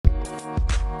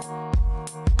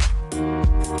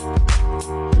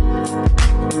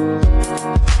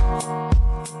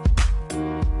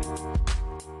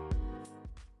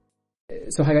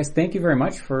So hi guys, thank you very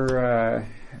much for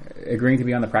agreeing to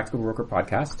be on the Practical Broker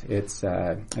podcast. It's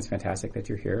fantastic that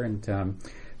you're here. And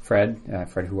Fred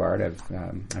Huard,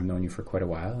 I've known you for quite a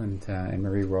while, and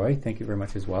Marie Roy, thank you very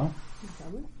much as well. No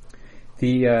problem. So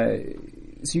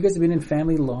you guys have been in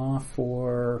family law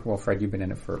Fred, you've been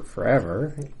in it for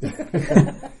forever.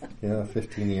 Yeah,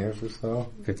 15 years or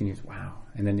so. 15 years, wow.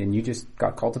 And then you just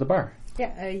got called to the bar.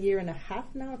 Yeah, a year and a half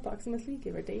now, approximately,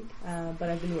 give or take. But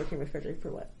I've been working with Frederick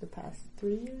for the past 4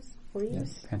 years?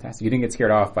 Yes. Fantastic. You didn't get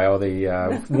scared off by all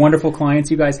the wonderful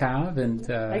clients you guys have, and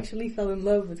I actually fell in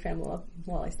love with family law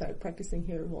while I started practicing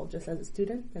here, just as a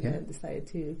student, and then decided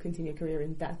to continue a career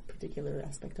in that particular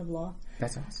aspect of law.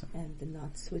 That's awesome. And did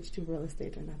not switch to real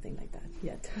estate or nothing like that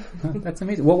yet. That's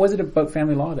amazing. What was it about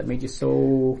family law that made you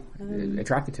so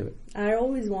attracted to it? I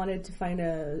always wanted to find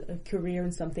a career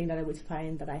in something that I would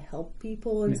find that I help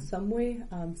people in some way.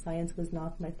 Science was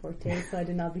not my forte, so I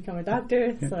did not become a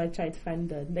doctor. So I tried to find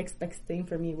the next best thing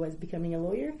for me was becoming a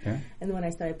lawyer. And when I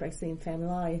started practicing family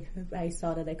law, I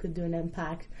saw that I could do an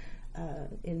impact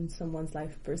in someone's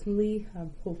life personally,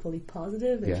 hopefully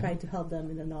positive, and try to help them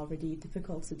in an already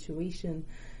difficult situation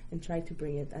and try to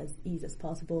bring it as easy as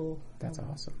possible. That's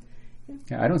awesome.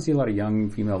 Yeah, I don't see a lot of young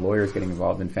female lawyers getting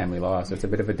involved in family law, so it's a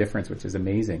bit of a difference, which is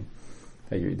amazing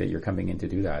that you're coming in to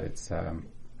do that. It's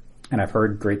and I've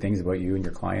heard great things about you and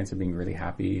your clients and being really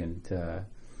happy and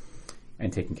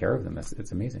taking care of them.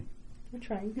 It's amazing. We're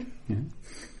trying. Yeah.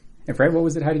 And Fred, what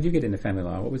was it? How did you get into family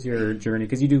law? What was your journey?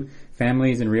 Because you do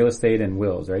families and real estate and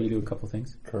wills, right? You do a couple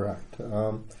things. Correct.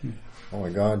 Oh my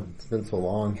God, it's been so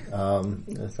long.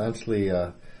 Essentially,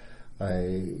 I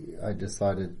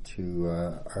decided to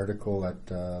article at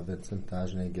Vincent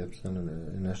Dagenet Gibson,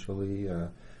 and initially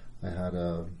I had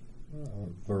a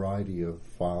variety of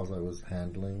files I was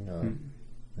handling,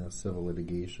 civil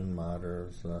litigation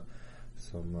matters,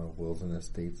 some wills and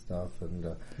estate stuff, and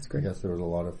I guess there was a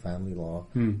lot of family law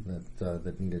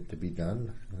that needed to be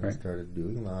done. And I started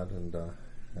doing that, and the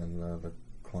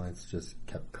clients just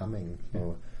kept coming.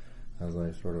 So as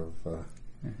I sort of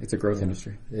it's a growth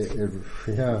industry.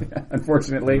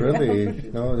 Unfortunately, really,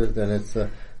 and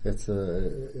it's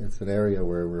an area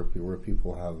where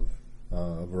people have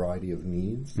a variety of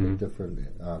needs at different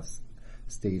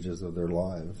stages of their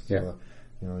lives. So,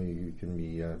 you can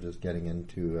be just getting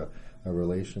into a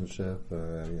relationship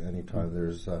anytime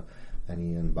there's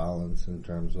any imbalance in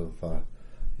terms of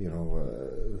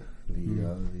the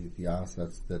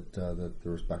assets that the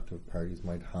respective parties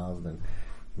might have, then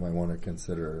you might want to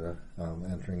consider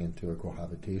entering into a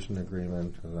cohabitation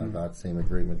agreement, and that same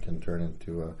agreement can turn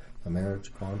into a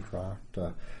marriage contract,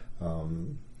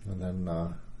 and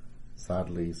then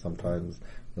sadly sometimes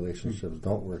relationships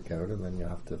don't work out, and then you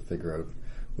have to figure out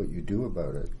what you do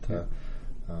about it.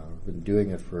 I've been doing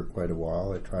it for quite a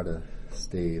while. I try to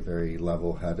stay very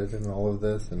level-headed in all of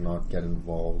this and not get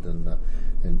involved in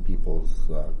people's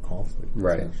conflict.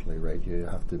 Essentially, right? You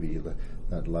have to be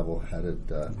that level-headed,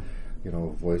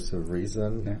 voice of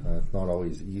reason. It's not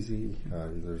always easy.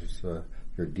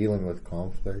 You're dealing with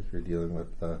conflict. You're dealing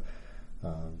with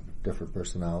different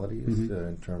personalities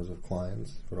in terms of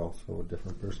clients, but also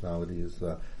different personalities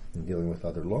in dealing with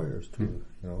other lawyers too.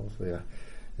 So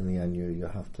in the end, you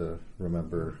have to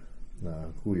remember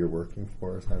who you're working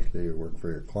for. Essentially, you work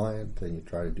for your client, and you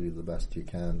try to do the best you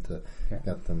can to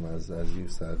get them, as you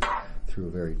said, through a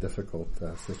very difficult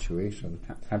situation.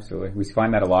 Absolutely. We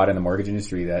find that a lot in the mortgage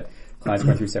industry, that clients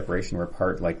going through separation were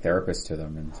part like therapists to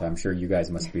them, and so I'm sure you guys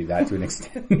must be that to an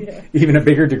extent, even a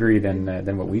bigger degree than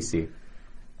what we see.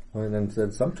 And then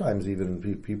sometimes even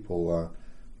people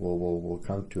will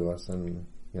come to us and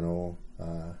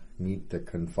need to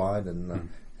confide in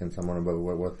someone about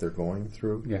what they're going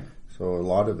through. So a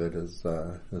lot of it is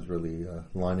really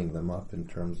lining them up in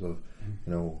terms of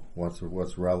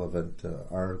what's relevant to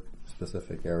our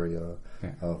specific area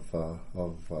of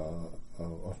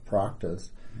practice,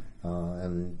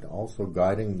 and also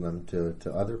guiding them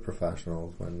to other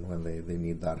professionals when they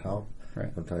need that help.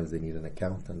 Sometimes they need an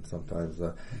accountant. Sometimes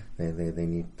they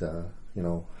need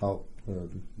help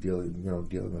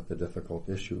dealing with the difficult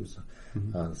issues.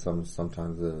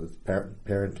 Sometimes it's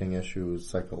parenting issues,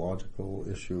 psychological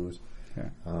issues.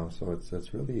 So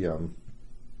it's really you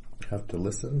have to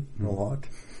listen a lot.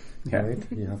 Right?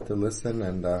 You have to listen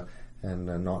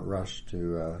and not rush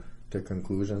to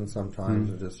conclusions sometimes,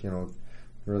 and just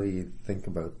really think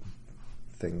about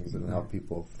things and help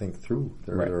people think through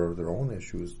their own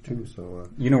issues too. So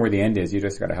where the end is. You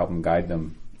just got to help them, guide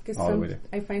them. Because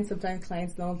I find sometimes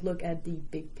clients don't look at the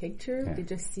big picture. They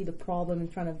just see the problem in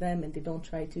front of them, and they don't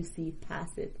try to see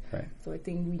past it. So I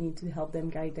think we need to help them,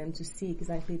 guide them to see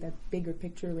exactly that bigger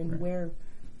picture and where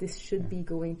this should be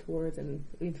going towards, and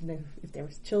even if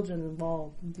there's children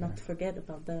involved, not to forget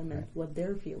about them and what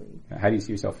they're feeling. How do you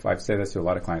see yourself? I've said this to a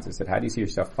lot of clients. I said, how do you see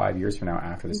yourself 5 years from now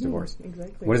after this divorce?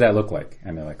 Exactly. What does that look like?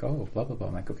 And they're like, oh, blah, blah, blah.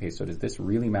 I'm like, okay, so does this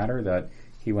really matter that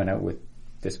he went out with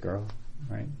this girl,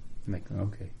 right? I'm like,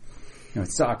 okay.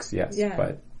 It sucks, yes,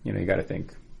 but, you got to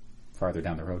think farther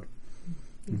down the road.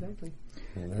 Exactly.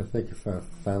 And I think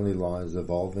family law is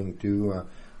evolving too.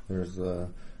 There's, the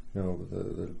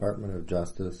Department of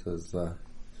Justice has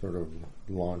sort of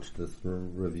launched this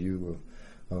review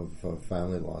of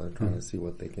family law. They're trying to see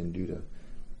what they can do to,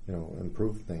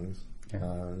 improve things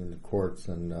in the courts,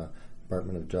 and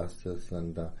Department of Justice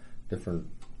and different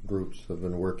groups have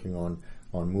been working on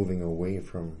moving away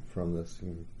from this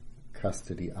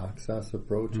custody access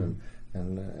approach and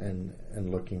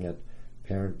looking at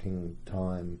parenting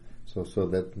time, so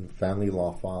that family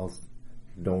law files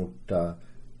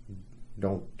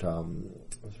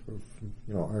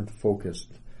aren't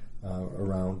focused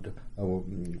around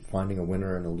finding a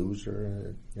winner and a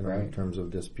loser, in terms of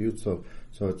disputes. So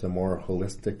it's a more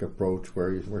holistic approach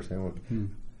where we're saying,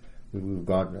 we've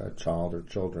got a child or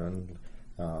children,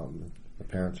 the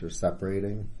parents are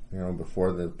separating.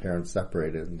 Before the parents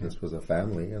separated, this was a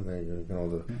family, and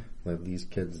they, these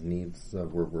kids' needs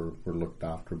were looked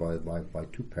after by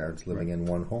two parents living in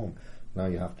one home. Now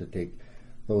you have to take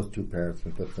those two parents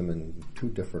and put them in two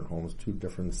different homes, two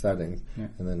different settings,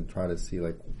 and then try to see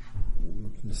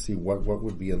what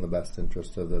would be in the best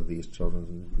interest of these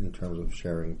children in terms of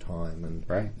sharing time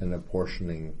and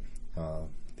apportioning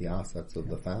the assets of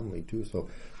the family too. So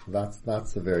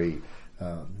that's a very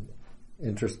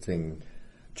interesting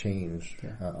change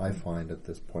I find at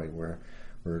this point, where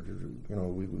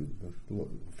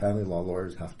family law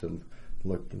lawyers have to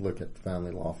look at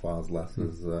family law files less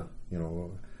as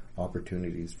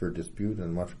opportunities for dispute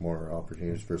and much more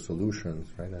opportunities for solutions.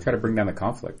 Right? Try to bring down the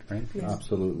conflict, right? Yes.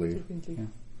 Absolutely. Yeah.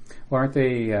 Well, aren't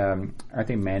they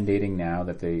mandating now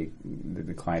that the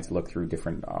clients look through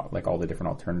different all the different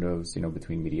alternatives,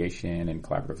 between mediation and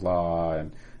collaborative law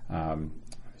and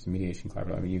mediation,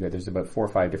 collaborative. I mean, there's about 4 or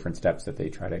 5 different steps that they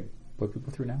try to put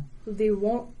people through now. They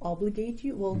won't obligate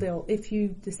you. Well, they'll, if you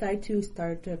decide to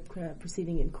start a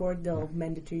proceeding in court, they'll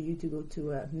mandatory you to go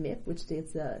to a MIP, which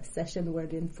is a session where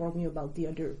they inform you about the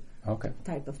other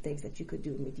type of things that you could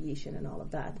do in mediation and all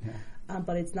of that. Yeah.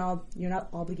 But you're not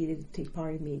obligated to take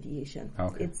part in mediation.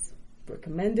 Okay. It's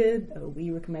recommended.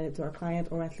 We recommend it to our client,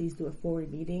 or at least do a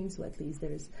forward meeting, so at least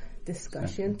there's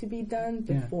discussion to be done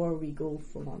before we go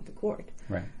full on to court.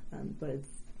 Right.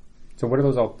 So what are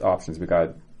those options? We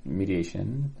got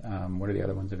mediation. What are the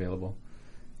other ones available?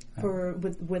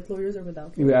 With lawyers or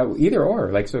without? Either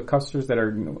or. So customers that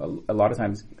are, a lot of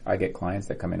times I get clients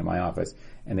that come into my office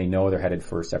and they know they're headed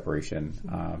for separation,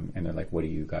 and they're like, what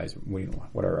do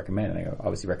I recommend? And I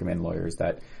obviously recommend lawyers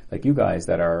that, like you guys,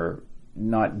 that are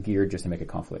not geared just to make a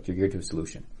conflict. You're geared to a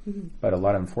solution. Mm-hmm. But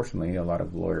unfortunately, a lot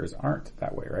of lawyers aren't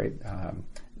that way, right?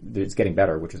 It's getting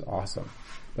better, which is awesome.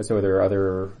 But so there are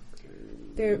other...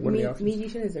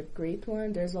 mediation is a great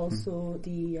one. There's also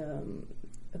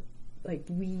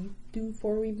we do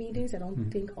 4-way meetings. I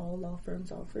don't think all law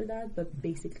firms offer that, but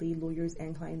basically lawyers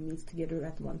and client meets together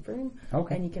at one firm.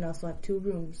 Okay. And you can also have 2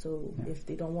 rooms, so if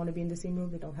they don't want to be in the same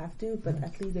room, they don't have to, but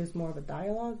at least there's more of a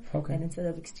dialogue. Okay. And instead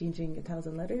of exchanging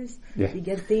 1,000 letters, you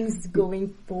get things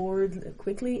going forward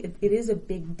quickly. It is a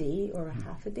big day or a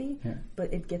half a day,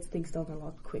 but it gets things done a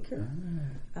lot quicker.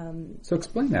 So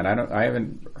explain that. I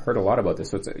haven't heard a lot about this.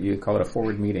 So you call it a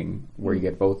forward meeting where you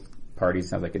get both parties,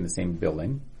 sounds like in the same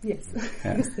building. Yes,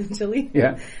 essentially.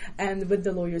 Yeah. And with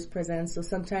the lawyers present. So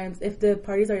sometimes if the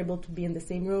parties are able to be in the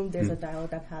same room, there's a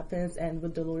dialogue that happens, and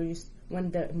with the lawyers,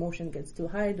 when the emotion gets too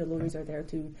high, the lawyers are there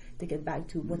to get back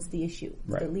to what's the issue,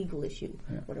 the legal issue.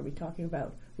 Yeah. What are we talking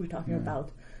about? We're talking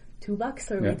about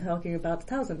 $2 or are we talking about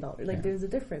 $1,000? There's a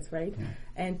difference, right? Yeah.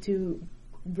 And to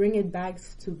bring it back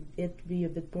to it be a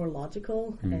bit more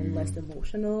logical and less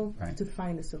emotional to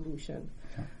find a solution.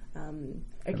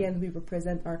 Again, we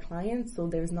represent our clients, so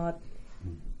there's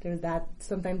that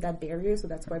sometimes that barrier, so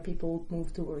that's why people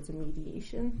move towards a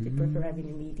mediation. They prefer having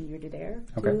a mediator there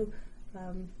to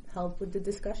help with the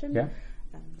discussion. Yeah.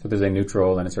 So there's a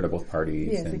neutral and it's sort of both parties.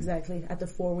 Yes, exactly. At the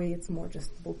 4-way, it's more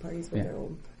just both parties with their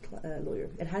own lawyer.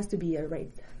 It has to be a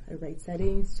right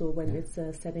setting. So when it's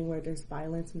a setting where there's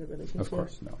violence in the relationship, of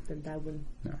course, then that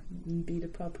wouldn't be the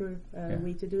proper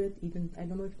way to do it. Even I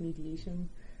don't know if mediation.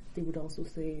 They would also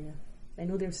say, I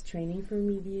know there's training for a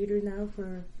mediator now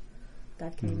for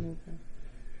that kind of...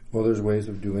 Well, there's ways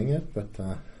of doing it, but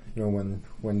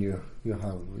when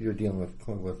you're dealing with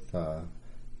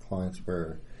clients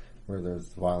where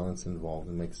there's violence involved,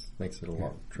 it makes it a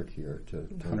lot trickier to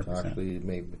actually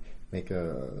make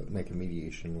a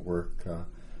mediation work.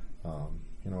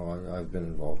 I've been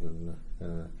involved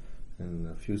in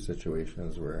a few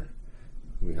situations where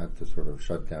we had to sort of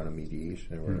shut down a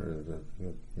mediation where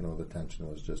the tension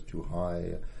was just too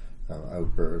high,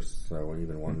 outbursts, or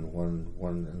even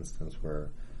one instance where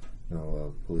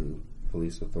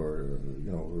police authority,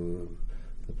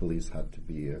 the police had to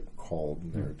be called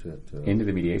there to into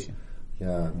the mediation.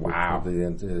 Yeah. Wow. The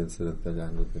incident that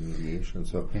ended the mediation.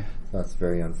 So that's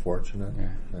very unfortunate. Yeah.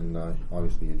 And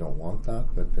obviously you don't want that,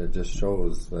 but it just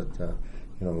shows that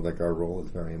our role is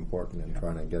very important in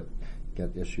trying to get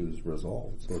issues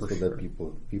resolved, so that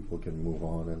people can move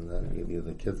on, and then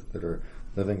the kids that are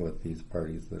living with these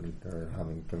parties that are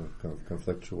having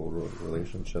conflictual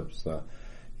relationships,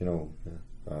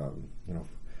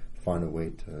 find a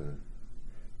way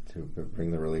to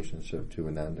bring the relationship to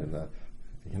an end in a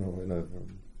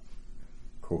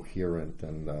coherent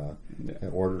and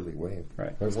orderly way.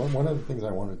 Right. But one of the things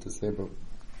I wanted to say about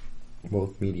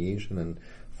both mediation and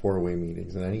four-way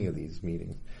meetings and any of these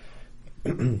meetings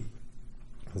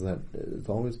is that it's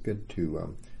always good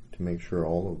to make sure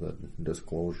all of the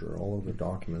disclosure, all of the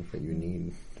documents that you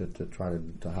need to try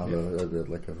to have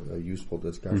a useful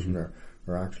discussion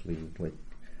are actually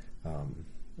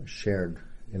shared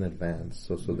in advance,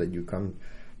 so that you come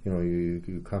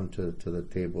you come to the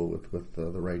table with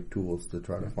the right tools to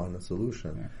try to find a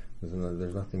solution.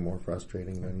 There's nothing more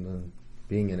frustrating than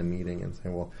being in a meeting and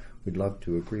saying, well, we'd love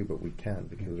to agree, but we can't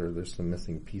because there's some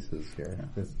missing pieces here.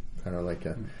 It's kind of like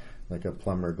a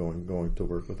plumber going to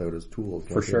work without his tools.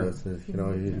 For sure.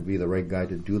 He'd be the right guy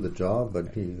to do the job,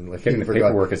 but getting the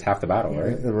paperwork is half the battle,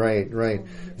 right? Right.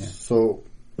 Yeah. So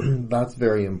that's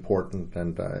very important,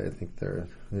 and I think there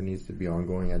needs to be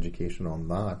ongoing education on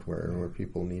that, where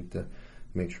people need to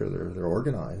make sure they're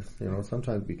organized.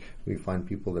 Sometimes we find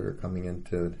people that are coming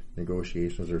into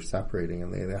negotiations or separating,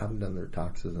 and they haven't done their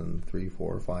taxes in 3,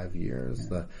 4, 5 years.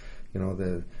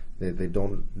 They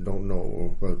don't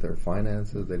know about their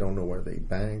finances. They don't know where they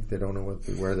bank. They don't know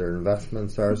where their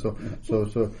investments are. So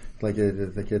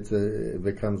it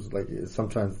becomes like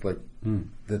sometimes that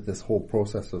this whole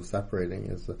process of separating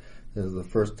is the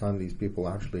first time these people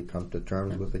actually come to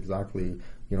terms with exactly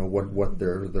what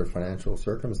their financial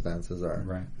circumstances are.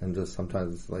 Right. And just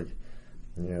sometimes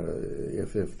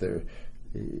if they're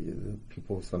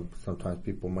sometimes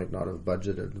people might not have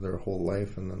budgeted their whole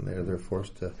life, and then they're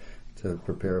forced to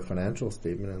prepare a financial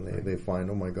statement, and they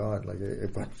find, oh my God,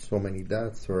 I've got so many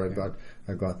debts, or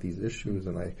I've got these issues,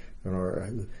 and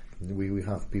we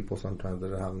have people sometimes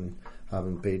that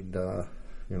haven't paid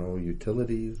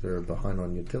utilities, they're behind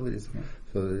on utilities,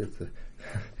 so it's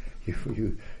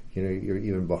you're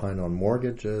even behind on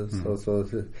mortgages. So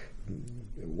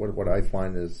what I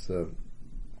find is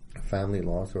family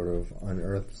law sort of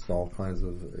unearths all kinds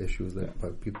of issues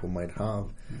that people might have,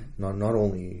 not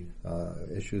only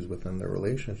issues within their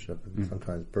relationship, but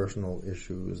sometimes personal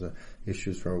issues,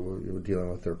 issues from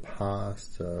dealing with their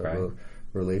past,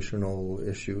 relational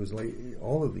issues, like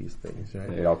all of these things.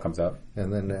 Right? It all comes up.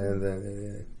 And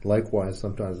then likewise,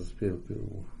 sometimes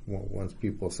once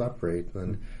people separate,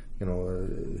 then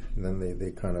then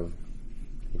they kind of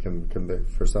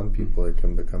for some people it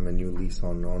can become a new lease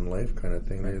on life kind of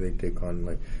thing. They take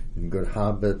on good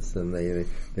habits, and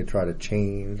they try to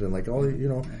change, and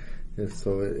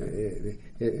so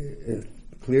it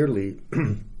clearly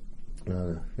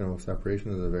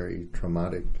separation is a very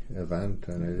traumatic event,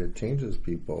 and it changes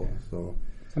people. So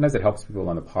sometimes it helps people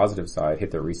on the positive side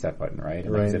hit the reset button, right?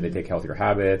 And like I said, they take healthier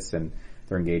habits, and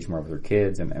they're engaged more with their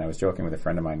kids. And I was joking with a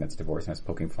friend of mine that's divorced, and I was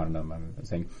poking fun at them. I'm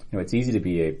saying, it's easy to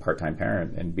be a part-time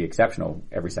parent and be exceptional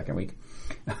every second week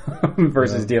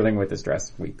versus dealing with the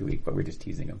stress week to week, but we're just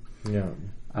teasing them. Yeah.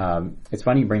 It's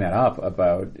funny you bring that up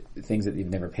about things that you've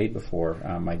never paid before.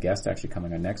 My guest actually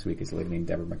coming on next week is a lady named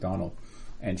Deborah McDonald,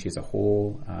 and she has a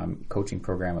whole coaching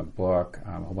program, a book,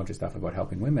 a whole bunch of stuff about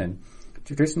helping women.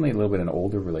 Traditionally, a little bit in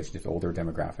older relationships, older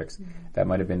demographics, that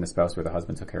might have been the spouse where the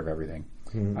husband took care of everything.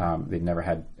 They've never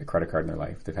had a credit card in their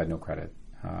life. They've had no credit.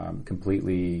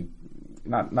 Completely,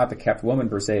 not the kept woman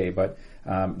per se, but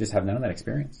just have none of that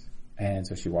experience. And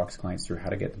so she walks clients through how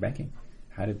to get the banking,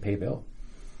 how to pay a bill.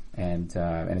 And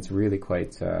it's really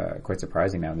quite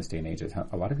surprising now in this day and age that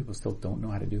a lot of people still don't know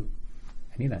how to do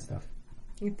any of that stuff.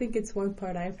 I think it's one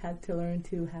part I've had to learn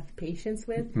to have patience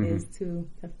with, is to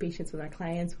have patience with my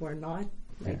clients who are not.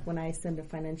 When I send a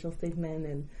financial statement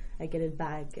and I get it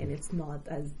back and it's not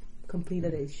as complete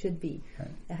as it should be. Right.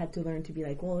 I had to learn to be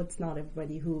like, well, it's not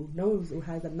everybody who knows, who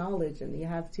has the knowledge, and you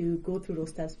have to go through those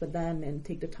steps with them and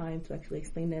take the time to actually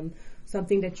explain them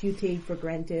something that you take for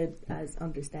granted as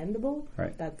understandable,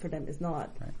 right. that for them is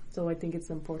not. Right. So I think it's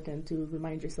important to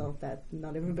remind yourself that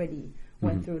not everybody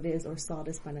went through this or saw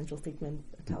this financial statement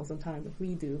 1,000 times like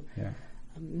we do. Yeah.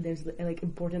 There's like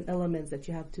important elements that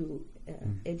you have to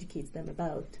educate them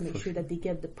about to make sure that they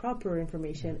get the proper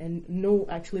information and know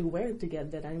actually where to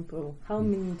get that info. How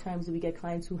many times do we get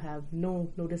clients who have no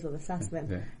notice of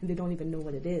assessment and they don't even know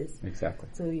what it is? Exactly.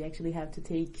 So you actually have to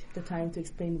take the time to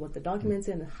explain what the documents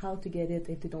are and how to get it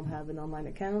if they don't have an online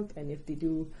account, and if they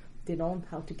do, they don't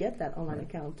how to get that online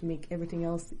account, to make everything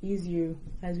else easier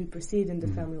as we proceed in the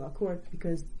family law court,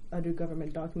 because other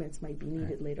government documents might be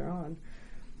needed later on.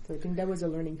 So I think that was a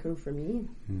learning curve for me.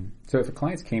 So if the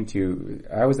clients came to you,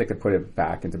 I always like to put it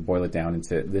back and to boil it down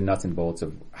into the nuts and bolts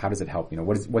of how does it help? You know,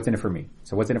 what's in it for me?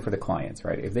 So what's in it for the clients,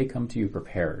 right? If they come to you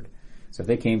prepared, so if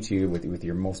they came to you with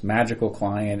your most magical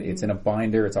client, it's in a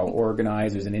binder, it's all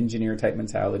organized, there's an engineer type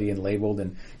mentality and labeled,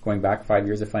 and going back 5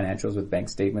 years of financials with bank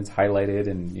statements highlighted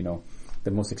and, you know,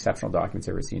 the most exceptional documents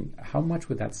I've ever seen, how much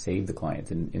would that save the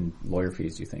client in lawyer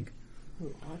fees, do you think? A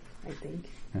lot, I think.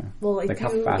 Yeah. Well, Like if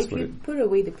how you fast would it? put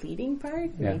away the pleading part,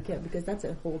 Yeah. because that's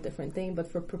a whole different thing. But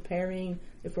if we're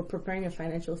preparing a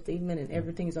financial statement and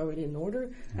everything is already in order,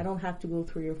 I don't have to go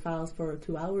through your files for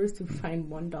 2 hours to find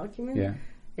one document. Yeah.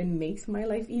 It makes my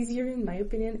life easier, in my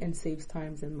opinion, and saves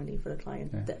time and money for the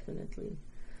client, definitely.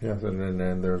 Yes, and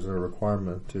then there's a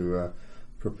requirement to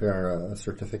prepare a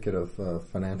certificate of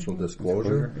financial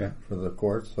disclosure for the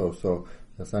court. So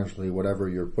essentially, whatever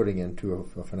you're putting into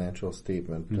a financial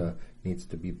statement needs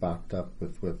to be backed up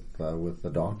with the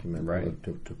document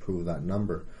to prove that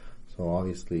number. So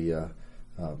obviously, it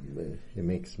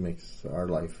makes our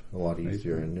life a lot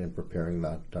easier in preparing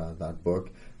that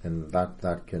book, and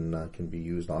that can be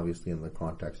used obviously in the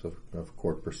context of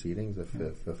court proceedings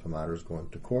if a matter is going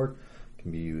to court.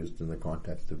 Can be used in the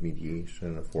context of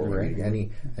mediation, of forwarding,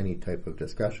 any type of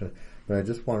discussion. But I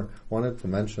just wanted to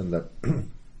mention that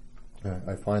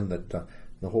I find that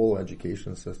the whole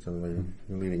education system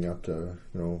leading up to,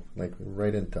 like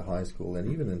right into high school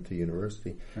and even into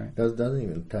university doesn't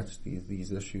even touch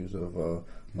these issues of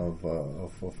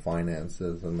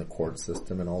finances and the court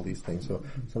system and all these things. So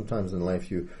sometimes in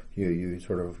life you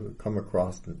sort of come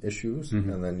across issues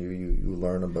and then you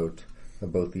learn about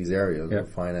these areas of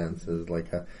finances, like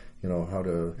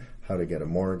how to get a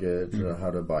mortgage,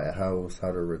 how to buy a house,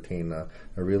 how to retain a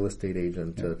real estate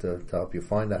agent to help you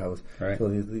find a house. Right. So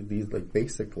these like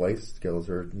basic life skills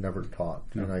are never taught,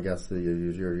 and I guess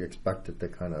you're expected to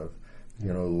kind of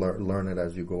learn it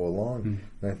as you go along.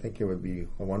 And I think it would be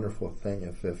a wonderful thing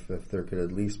if there could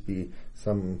at least be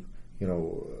some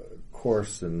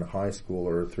course in high school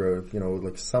or throughout,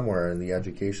 like somewhere in the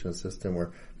education system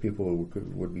where people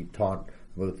would be taught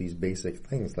about these basic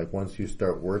things. Like once you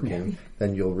start working,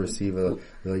 then you'll receive a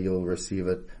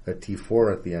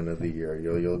T4 at the end of the year.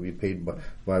 You'll be paid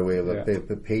by way of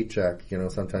a paycheck.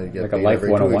 Sometimes you get like paid a Life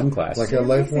 101 class. Like a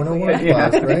Life 101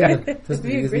 class, right? Just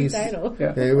be a great title.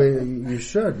 You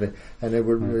should, and it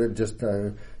would just.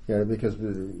 Because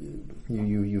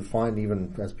you find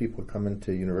even as people come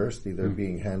into university, they're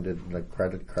being handed like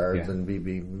credit cards and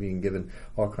being given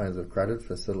all kinds of credit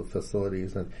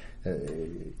facilities, and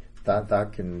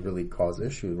that can really cause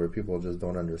issues where people just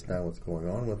don't understand what's going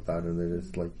on with that, and they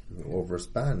just like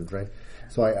overspend, right?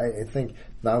 So I think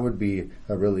that would be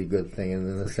a really good thing, and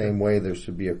in the same way there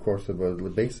should be a course about the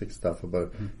basic stuff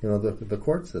about the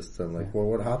court system, like well,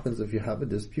 what happens if you have a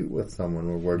dispute with someone,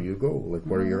 or where do you go, like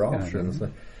what are your options?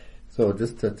 So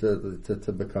just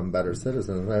to become better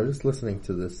citizens. And I was just listening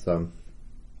to this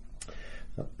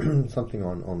something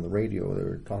on the radio. They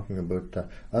were talking about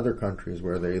other countries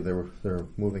where they're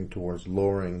moving towards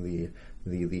lowering the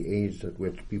age at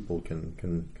which people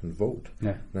can vote.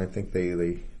 Yeah. And I think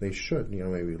they should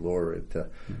maybe lower it to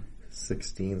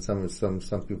 16. Some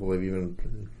people have even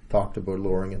talked about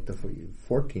lowering it to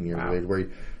 14 years of age,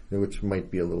 which might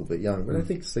be a little bit young. But I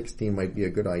think 16 might be a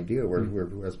good idea, where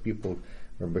as people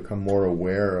become more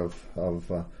aware of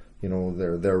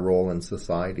their role in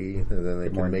society, and then they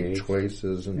can make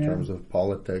choices in terms of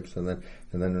politics, and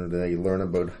then they learn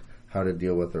about how to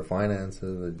deal with their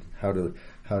finances, and how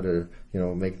to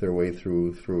make their way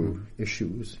through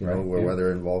issues,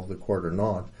 whether it involves the court or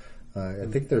not. I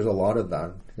think there's a lot of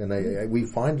that, and we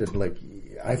find it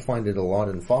I find it a lot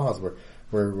in FAS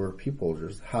where people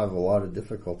just have a lot of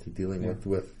difficulty dealing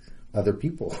with other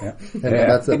people. And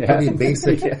that's a pretty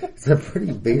basic, it's a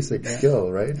pretty basic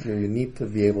skill, right? You need to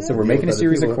be able to. So we're making a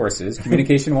series of courses,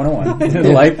 Communication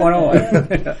 101, Life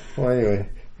 101. Well, anyway,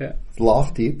 It's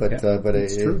lofty, but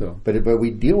it's true though. But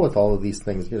we deal with all of these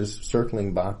things. Just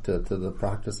circling back to the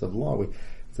practice of law,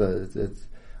 it's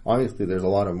obviously there's a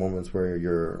lot of moments where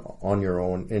you're on your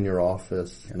own in your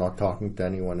office, not talking to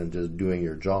anyone, and just doing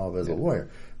your job as a lawyer.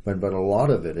 But a lot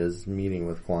of it is meeting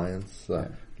with clients,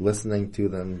 listening to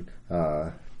them,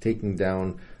 taking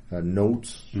down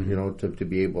notes, to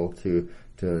be able to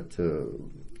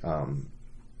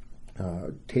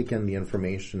take in the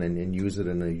information and use it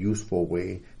in a useful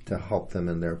way to help them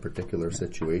in their particular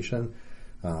situation.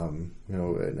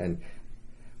 And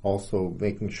also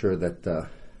making sure that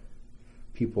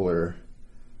people are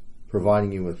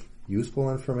providing you with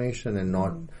useful information and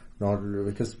not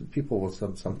because people will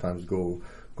sometimes go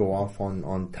off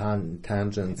on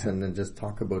tangents and then just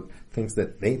talk about things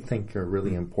that they think are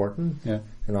really important. Yeah.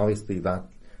 And obviously that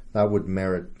would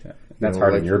merit. Yeah. That's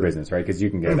hard in your business, right? Because you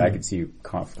can I could see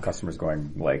customers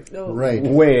going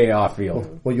way off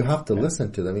field. Well, you have to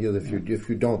listen to them, because if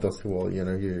you don't, they'll say, well,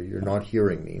 you're not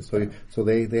hearing me. So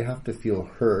they have to feel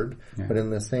heard. Yeah. But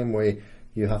in the same way,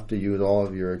 you have to use all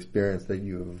of your experience that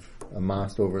you've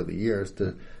amassed over the years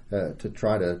to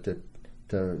try to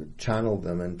channel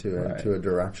them into a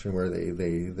direction where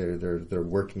they're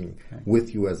working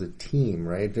with you as a team,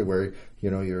 right? Where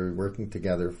you're working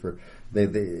together for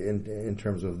in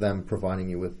terms of them providing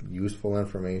you with useful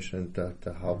information to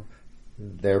help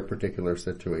their particular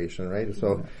situation, right?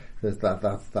 So that's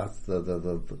the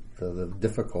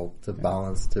difficult to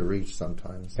balance to reach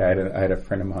sometimes. Yeah, I had a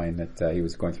friend of mine that he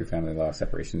was going through family law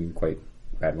separation quite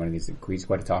bad one, and he's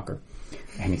quite a talker.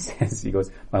 And he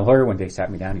goes, my lawyer one day sat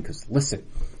me down, he goes, listen,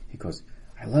 he goes,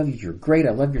 I love you, you're great,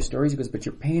 I love your stories. He goes, but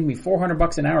you're paying me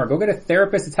 $400 an hour. Go get a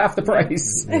therapist, it's half the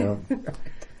price. Yeah.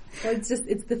 Well,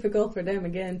 it's difficult for them,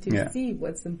 again, to see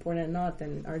what's important and not,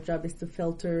 and our job is to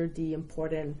filter the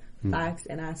important facts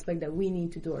and aspects that we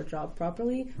need to do our job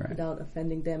properly without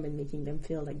offending them and making them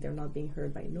feel like they're not being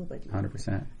heard by nobody.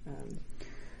 100%.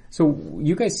 So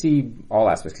you guys see all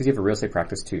aspects, because you have a real estate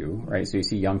practice too, right? So you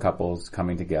see young couples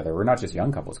coming together, or not just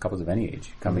young couples, couples of any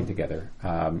age coming together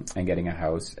and getting a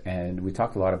house. And we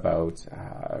talked a lot about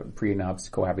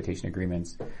prenups, cohabitation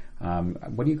agreements. How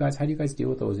do you guys deal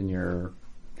with those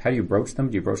how do you broach them?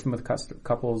 Do you broach them with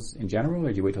couples in general,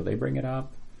 or do you wait till they bring it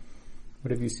up?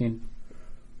 What have you seen?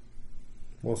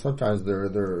 Well, sometimes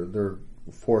they're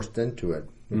forced into it,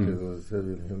 because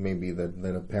it may be that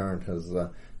a parent has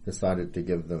decided to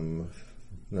give them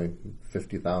like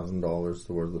 $50,000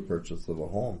 towards the purchase of a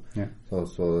home. Yeah.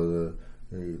 So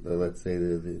let's say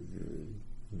the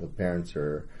parents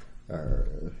are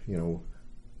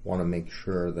want to make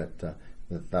sure that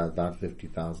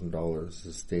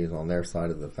 $50,000 stays on their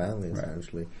side of the family,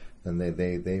 essentially. Then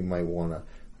they might want to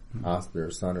ask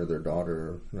their son or their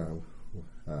daughter,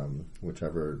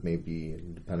 whichever it may be,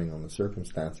 depending on the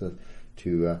circumstances,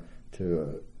 to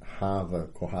have a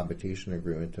cohabitation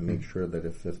agreement to make sure that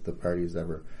if the parties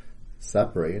ever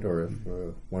separate, or if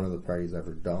one of the parties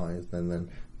ever dies, then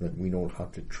that we don't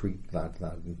have to treat that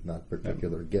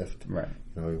particular gift. Right.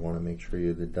 We want to make sure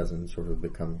that it doesn't sort of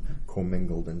become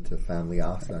commingled into family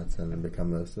assets and then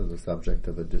become a subject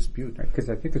of a dispute. Because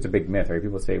I think there's a big myth, right?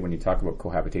 People say when you talk about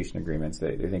cohabitation agreements,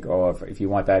 they think, if you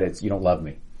want that, it's you don't love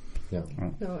me. Yeah.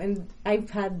 No, and I've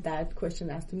had that question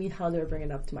asked to me, how do I bring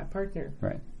it up to my partner?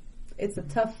 Right. It's a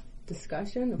tough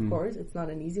discussion, of course. It's not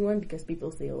an easy one, because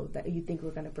people say, that you think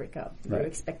we're going to break up. You're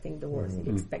expecting divorce.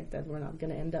 You expect that we're not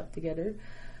going to end up together.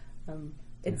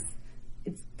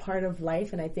 It's part of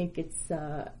life, and I think it's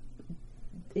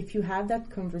if you have that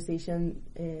conversation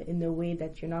in a way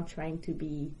that you're not trying to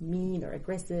be mean or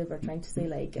aggressive or trying to say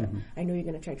I know you're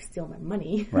going to try to steal my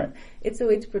money. Right. It's a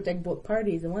way to protect both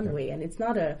parties in one way, and it's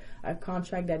not a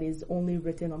contract that is only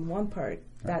written on one part.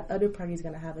 That other party is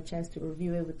going to have a chance to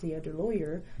review it with the other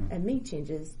lawyer and make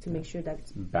changes to make sure that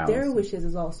their wishes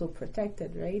is also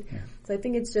protected, right? Yeah. So I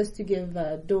think it's just to give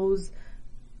those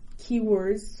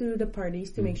keywords to the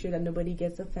parties to make sure that nobody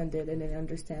gets offended and then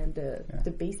understand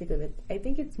the basic of it. I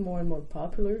think it's more and more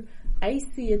popular. I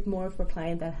see it more for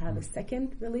clients that have a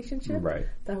second relationship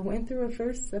that went through a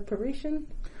first separation.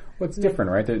 Well, it's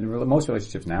different, right? Most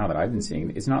relationships now that I've been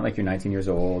seeing, it's not like you're 19 years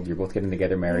old, you're both getting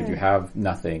together, married, you have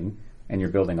nothing, and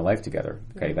you're building a life together.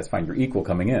 Okay, that's fine. You're equal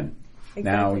coming in. Exactly.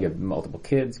 Now you have multiple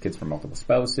kids from multiple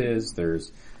spouses.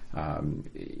 There's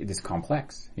it is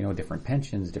complex, different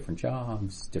pensions, different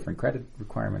jobs, different credit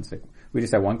requirements. Like we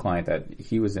just had one client that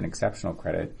he was in exceptional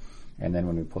credit, and then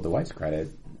when we pulled the wife's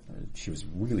credit, she was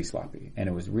really sloppy, and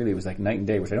it was like night and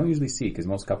day, which I don't usually see because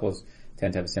most couples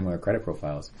tend to have similar credit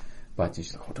profiles. But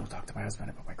she's like, don't talk to my husband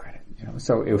about my credit,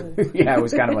 So it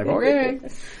was kind of like, okay,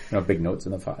 big notes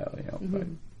in the file, But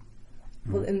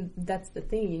Well, and that's the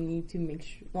thing. You need to make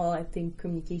sure. Well, I think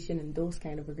communication in those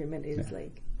kind of agreement is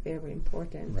like very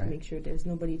important to make sure there's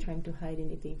nobody trying to hide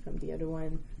anything from the other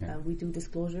one. We do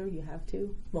disclosure. You have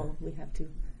to. Well, we have to.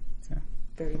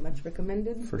 Very much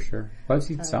recommended. For sure. Well, I've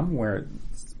seen some where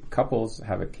couples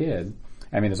have a kid.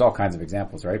 I mean, there's all kinds of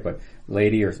examples, right? But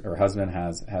lady or husband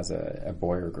has a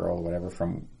boy or girl or whatever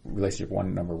from relationship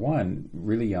number one,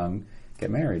 really young, get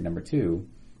married. Number two,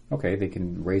 okay, they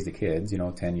can raise the kids,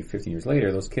 10, 15 years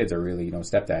later, those kids are really,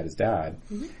 stepdad is dad.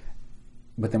 Mm-hmm.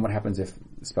 But then what happens if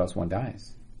spouse one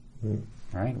dies? Mm.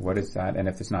 Right? What is that? And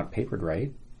if it's not papered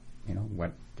right,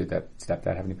 what did that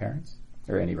stepdad have any parents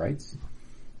or any rights?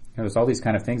 There's all these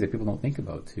kind of things that people don't think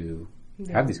about to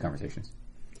have these conversations.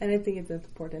 And I think it's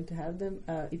important to have them.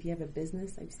 If you have a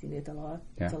business, I've seen it a lot.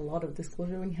 Yeah. It's a lot of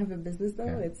disclosure when you have a business, though.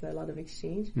 Yeah. It's a lot of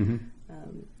exchange. Mm-hmm.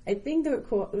 I think the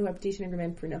cohabitation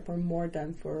agreement prenup are more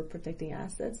done for protecting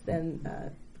assets than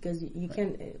because you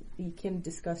can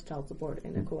discuss child support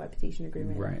in a cohabitation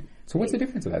agreement. Right. So what's the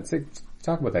difference of that? So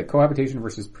talk about that. Cohabitation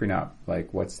versus prenup.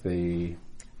 Like, what's the...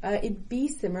 It'd be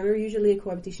similar. Usually a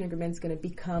cohabitation agreement is going to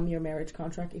become your marriage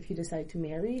contract if you decide to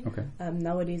marry. Okay.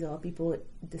 Nowadays, a lot of people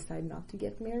decide not to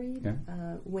get married. Yeah.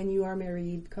 When you are a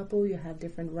married couple, you have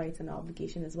different rights and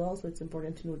obligations as well, so it's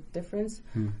important to know the difference.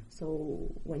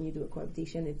 So when you do a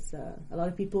cohabitation, it's a lot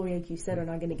of people, like you said, are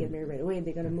not going to get married right away.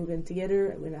 They're going to move in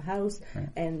together in a house,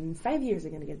 and 5 years they're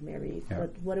going to get married. Yeah.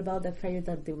 But what about that 5 years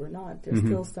that they were not? There's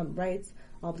still some rights,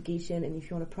 obligation, and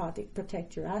if you want to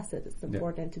protect your asset, it's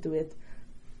important to do it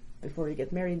before you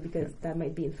get married, because that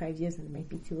might be in 5 years and it might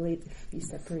be too late if you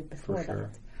separate before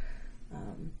that.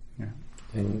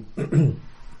 And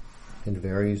it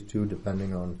varies too,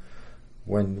 depending on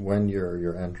when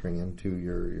you're entering into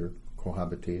your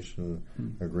cohabitation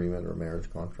agreement or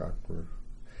marriage contract. Or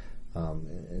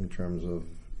in terms of,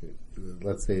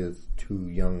 let's say it's two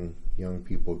young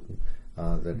people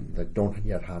that don't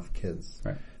yet have kids.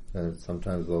 Right.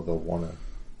 Sometimes they'll want to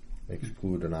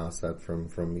exclude an asset from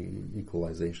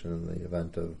equalization in the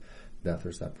event of death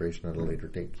or separation at a later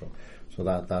date. So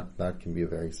that can be a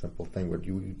very simple thing, but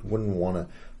you wouldn't want to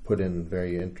put in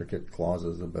very intricate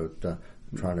clauses about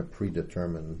trying to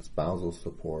predetermine spousal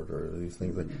support or these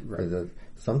things.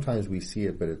 Sometimes we see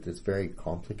it, but it's very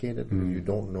complicated because you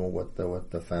don't know what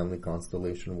the family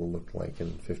constellation will look like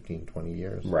in 15, 20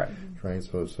 years. Right. Right.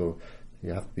 So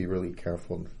you have to be really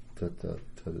careful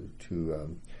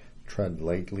to tread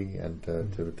lightly and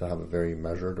to have a very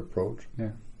measured approach.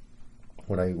 Yeah.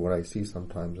 What I see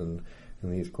sometimes in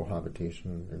these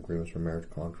cohabitation agreements or marriage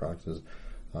contracts is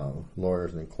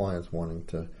lawyers and clients wanting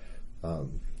to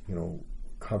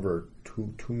cover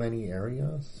too many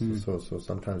areas. So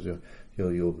sometimes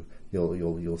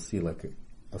you'll see like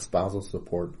a spousal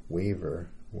support waiver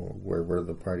where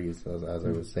the parties, as I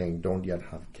was saying, don't yet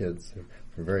have kids.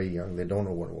 They're very young. They don't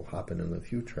know what will happen in the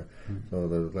future. So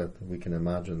we can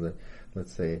imagine that,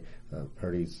 let's say,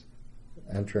 parties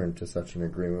enter into such an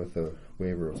agreement with a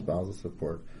waiver of spousal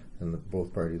support, and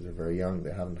both parties are very young.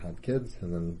 They haven't had kids,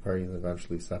 and then parties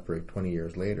eventually separate 20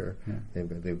 years later. Yeah.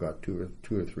 They've got two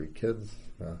or three kids.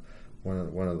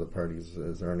 One of the parties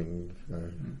is earning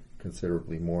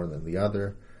considerably more than the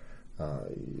other.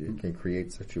 It can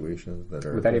create situations that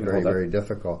are very, very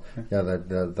difficult. Yeah,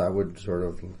 that would sort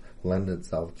of lend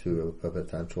itself to a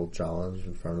potential challenge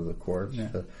in front of the courts,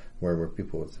 where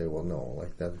people would say, "Well, no,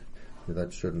 like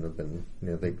that shouldn't have been."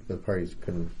 The parties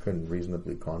couldn't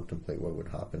reasonably contemplate what would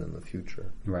happen in the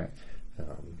future. Right.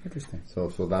 Interesting. So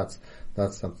that's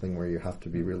something where you have to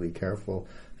be really careful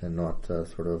and not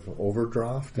sort of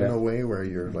overdraft in a way where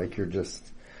you're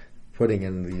just putting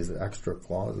in these extra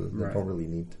clauses that don't really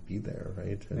need to be there,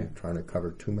 right? And trying to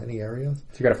cover too many areas.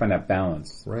 So you got to find that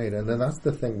balance, right? And then that's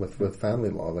the thing with family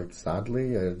law. Like,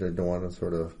 sadly, I don't want to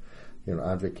sort of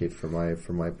advocate for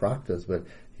my practice, but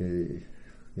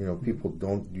people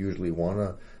don't usually want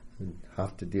to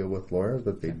have to deal with lawyers,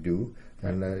 but they do.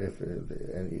 And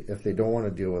if they don't want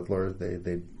to deal with lawyers,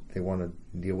 they want to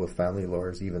deal with family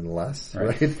lawyers even less,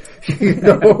 right?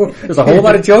 There's a whole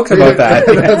lot of jokes about that.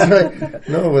 That's right.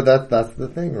 No, but that's the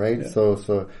thing, right? Yeah.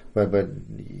 So, but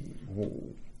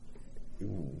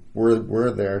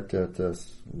we're there to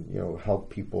help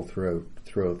people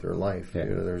throughout their life. Yeah.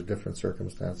 There's different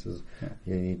circumstances. Yeah.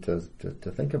 You need to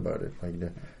think about it. Like,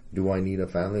 do I need a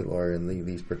family lawyer in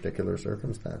these particular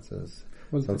circumstances?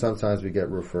 Sometimes we get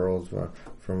referrals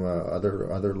from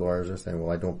other lawyers are saying,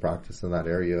 well, I don't practice in that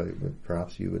area.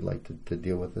 Perhaps you would like to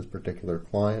deal with this particular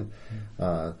client.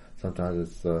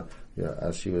 Sometimes it's,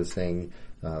 as she was saying,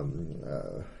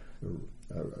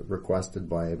 requested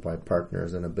by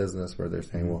partners in a business where they're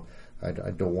saying, well,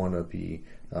 I don't want to be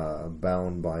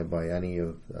bound by any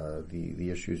of the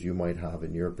issues you might have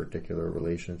in your particular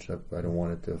relationship. I don't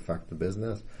want it to affect the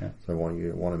business. Yeah. So I want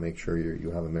to make sure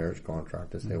you have a marriage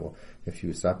contract to say, well, if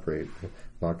you separate,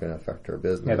 it's not going to affect our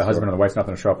business. Yeah, the husband and the wife's not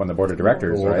going to show up on the board of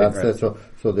directors, well, right? That's it.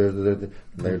 So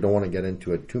they don't want to get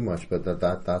into it too much, but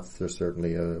there's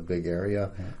certainly a big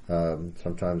area. Yeah.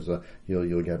 Sometimes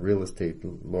you'll get real estate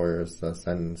lawyers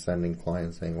sending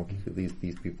clients saying, okay,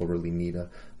 these people really need a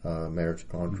marriage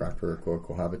contract or a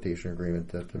cohabitation agreement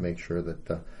to make sure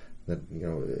that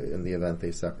in the event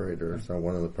they separate or so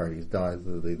one of the parties dies,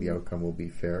 the outcome will be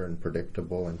fair and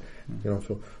predictable, and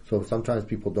so sometimes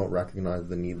people don't recognize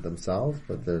the need themselves,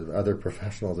 but the other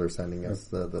professionals are sending us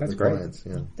the clients.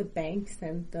 Yeah. The bank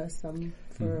sent us some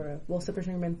for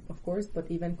separation agreement, of course, but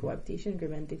even cohabitation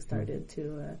agreement. They started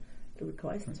to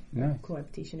request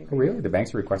cohabitation agreement. Oh, really? The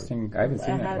banks are requesting? I haven't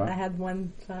seen that. Wow. I had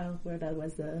one file where that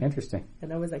was interesting.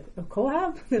 And I was like, a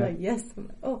cohab? They're like, yes. I'm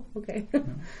like, oh, okay.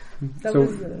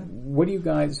 What do you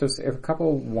guys, so if a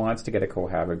couple wants to get a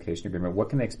cohabitation agreement, what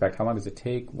can they expect? How long does it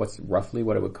take? What's roughly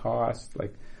what it would cost?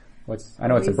 Like, I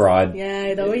know it's a broad. Yeah,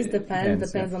 it always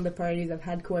depends on the parties. I've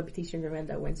had cohabitation agreement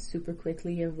that went super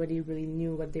quickly. Everybody really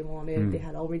knew what they wanted. They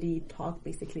had already talked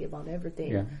basically about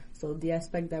everything. Yeah. So the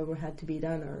aspects that had to be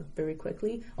done are very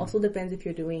quickly. Also depends if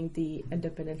you're doing the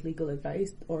independent legal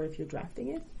advice or if you're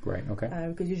drafting it. Right, okay.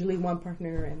 Because usually one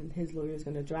partner and his lawyer is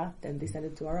going to draft and they send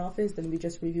it to our office. Then we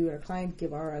just review our client,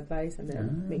 give our advice, and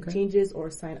then make changes or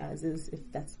sign as is if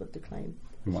that's what the client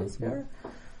wishes for.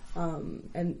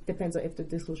 And depends on if the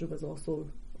disclosure was also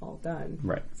all done.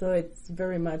 Right. So it's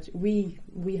very much, we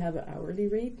have an hourly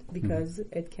rate because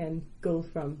it can go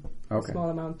from a small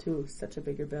amount to such a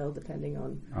bigger bill depending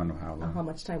on how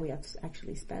much time we have to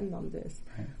actually spend on this.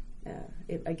 Right.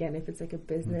 If it's like a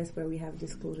business where we have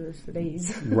disclosures for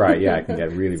days. Right, yeah, it can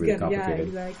get really, really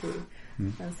complicated. Yeah, exactly.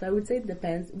 So I would say it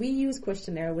depends. We use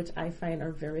questionnaire, which I find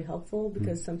are very helpful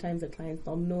because sometimes the clients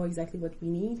don't know exactly what we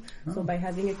need. So by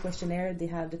having a questionnaire, they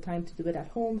have the time to do it at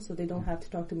home, so they don't have to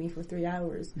talk to me for 3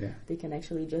 hours. Yeah. They can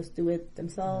actually just do it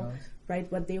themselves,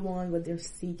 write what they want, what they're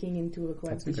seeking into a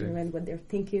cohabitation agreement, what their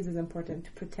think is important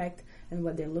to protect, and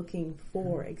what they're looking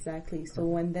for exactly. So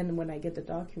when I get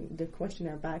the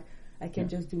questionnaire back, I can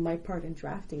just do my part in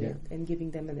drafting it and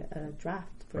giving them a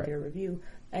draft for their review.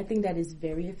 I think that is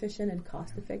very efficient and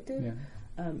cost effective.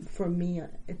 Yeah. For me,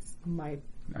 it's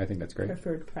I think that's great.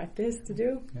 Preferred practice to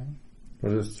do. Yeah.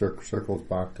 Well, this circles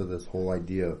back to this whole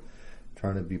idea of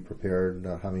trying to be prepared,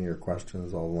 having your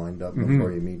questions all lined up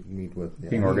before you meet with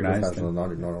being organized.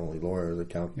 Not only lawyers,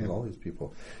 accountants, all these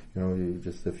people.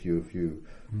 If you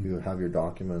have your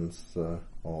documents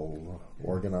all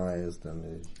organized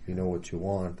and you know what you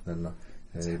want, then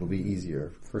it'll be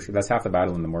easier. For sure. That's half the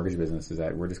battle in the mortgage business, is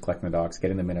that we're just collecting the docs,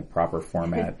 getting them in a proper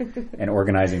format and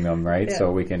organizing them, right? Yeah.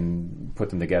 So we can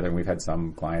put them together. And we've had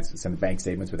some clients send bank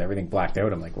statements with everything blacked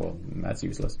out. I'm like, well, that's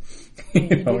useless. You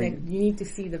need to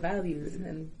see the values,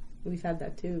 and we've had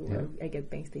that too, where I get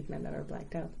bank statements that are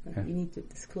blacked out. Like, you need to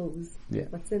disclose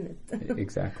what's in it.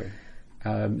 Exactly.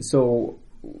 So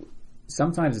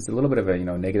sometimes it's a little bit of a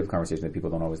negative conversation that people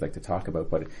don't always like to talk about.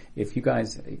 But if you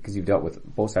guys, because you've dealt with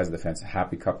both sides of the fence,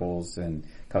 happy couples and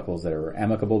couples that are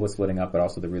amicable with splitting up, but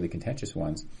also the really contentious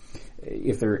ones.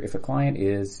 If a client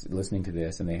is listening to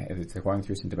this and if they're going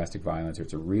through some domestic violence or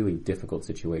it's a really difficult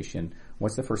situation,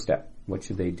 what's the first step? What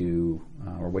should they do,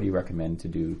 or what do you recommend to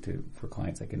do for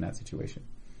clients like in that situation?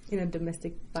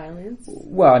 Domestic violence?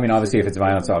 Well, I mean, obviously, if it's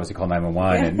violence, obviously call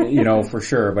 911, and for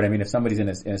sure. But I mean, if somebody's in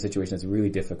a situation that's really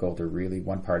difficult, or really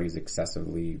one party is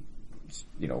excessively,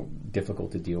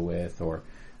 difficult to deal with, or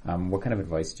what kind of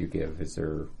advice do you give?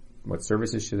 What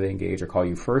services should they engage, or call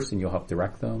you first, and you'll help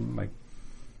direct them?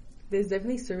 There's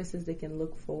definitely services they can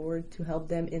look forward to help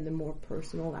them in the more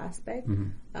personal aspect.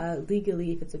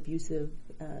 Legally, if it's abusive,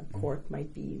 court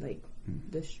might be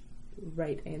the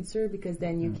right answer, because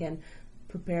then you can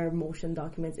prepare motion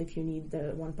documents if you need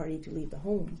the one party to leave the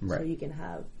home, so you can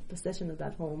have possession of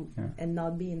that home and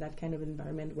not be in that kind of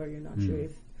environment where you're not sure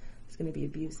if it's going to be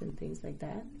abuse and things like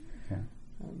that.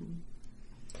 And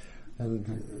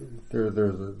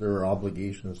there are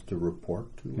obligations to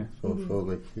report to.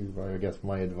 So I guess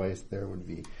my advice there would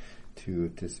be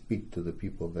to speak to the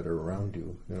people that are around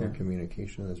you.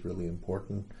 Communication is really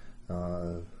important.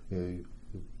 A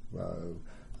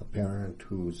parent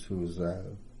who's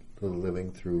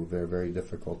living through very, very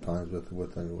difficult times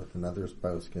with another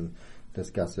spouse can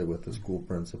discuss it with the school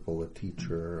principal, a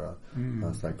teacher,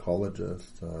 a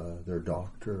psychologist, their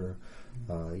doctor,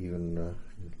 even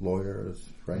lawyers,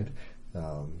 right?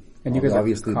 And you guys are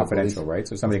obviously confidential, right?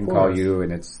 So somebody can call you,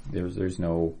 and there's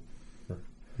no.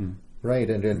 Right,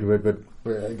 but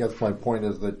I guess my point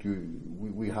is that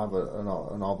we have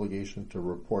an obligation to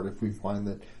report if we find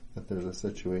that there's a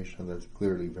situation that's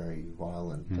clearly very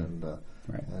violent and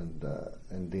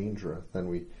dangerous. Then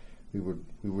we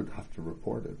would have to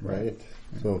report it, right?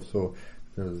 So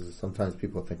there's sometimes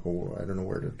people think, well, I don't know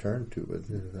where to turn to, but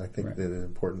I think the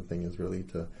important thing is really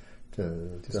to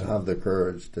have the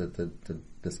courage to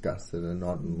discuss it and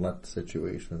not let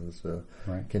situations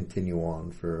continue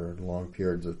on for long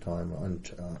periods of time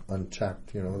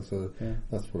unchecked. So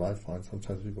that's what I find.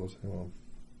 Sometimes people say, "Well,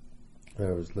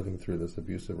 I was living through this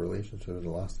abusive relationship that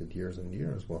lasted years and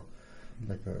years." Well,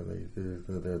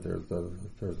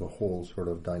 there's a whole sort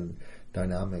of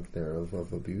dynamic there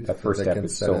of abuse. That first step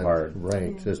is so hard,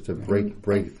 right? Just to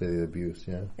break the abuse,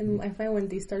 And I find when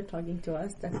they start talking to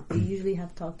us, that they usually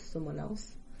have talked to someone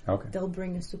else. Okay. They'll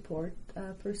bring a support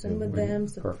person with them,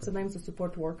 sometimes a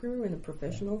support worker in a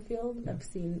professional field. I've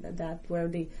seen that where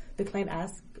the client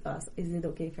asks us, "Is it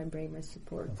okay if I bring my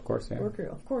support worker?"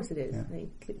 Of course it is.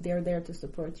 They're there to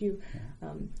support you.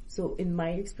 So in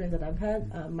my experience that I've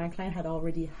had, my client had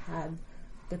already had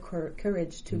the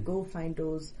courage to go find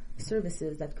those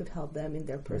services that could help them in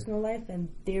their personal life, and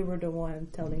they were the one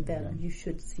telling them you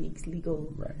should seek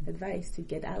legal advice to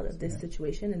get out of this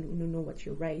situation and know what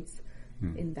your rights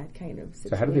in that kind of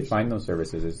situation. So how do they find those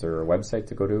services? Is there a website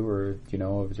to go to, or do you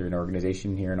know, is there an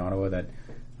organization here in Ottawa that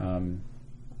can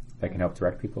help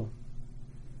direct people?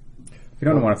 If you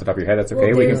don't know one off the top of your head, that's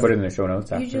okay. We can put it in the show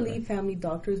notes after. Usually family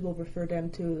doctors will refer them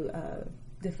to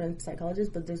different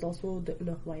psychologists, but there's also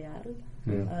Le Royal,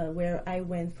 where I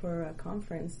went for a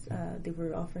conference. They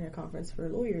were offering a conference for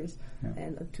lawyers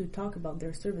and to talk about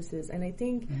their services. And I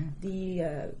think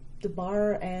the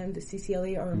bar and the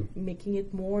CCLA are making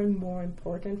it more and more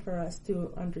important for us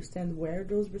to understand where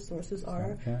those resources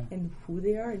are and who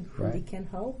they are and who they can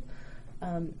help.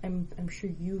 I'm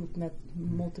sure you've met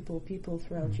multiple people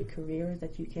throughout your career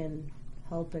that you can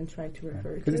help and try to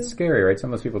refer to. Because it's scary, right?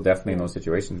 Some of those people definitely in those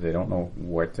situations, they don't know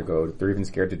where to go. They're even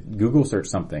scared to Google search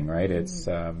something, right? It's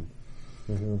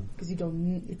because you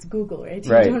don't, it's Google, right?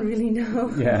 Right. You don't really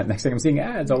know. Yeah, next thing I'm seeing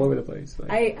ads all over the place.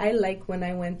 I like when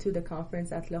I went to the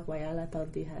conference at Le Royal, I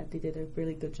thought they did a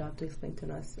really good job to explain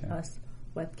to us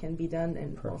what can be done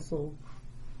and also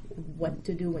what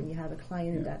to do when you have a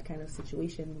client in that kind of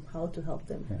situation, how to help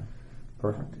them. Yeah.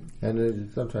 Perfect. And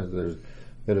sometimes there's a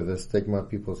bit of a stigma.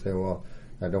 People say, well,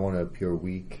 I don't want to appear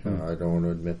weak. I don't want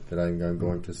to admit that I'm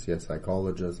going to see a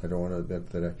psychologist. I don't want to admit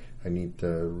that I need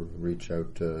to reach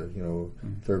out to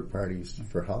third parties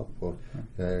for help. Well,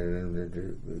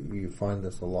 you find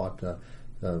this a lot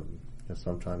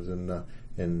sometimes in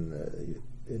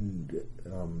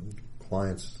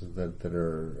clients that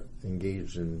are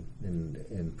engaged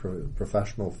in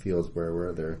professional fields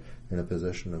where they're in a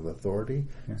position of authority.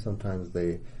 Sometimes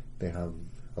they have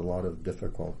a lot of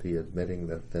difficulty admitting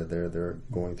that they're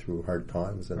going through hard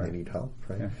times and they need help,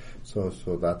 right? So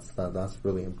that's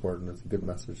really important. It's a good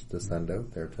message to send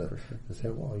out there to say,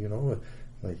 well,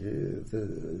 like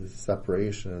the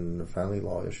separation and family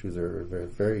law issues are very,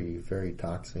 very, very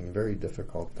taxing, very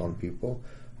difficult on people.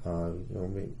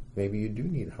 Maybe you do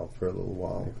need help for a little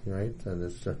while, right? And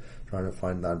it's trying to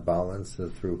find that balance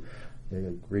through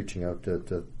reaching out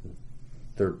to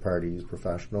third parties,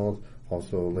 professionals.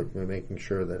 Also, like making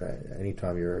sure that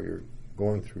anytime you're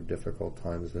going through difficult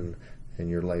times in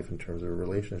your life in terms of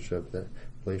relationships that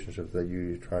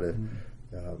you try to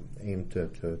aim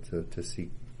to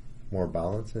seek more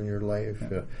balance in your life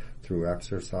through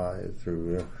exercise,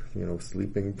 through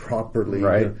sleeping properly.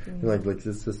 Right. Like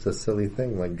it's just a silly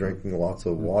thing, like drinking lots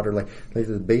of water, like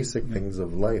the basic things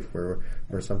of life where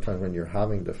sometimes when you're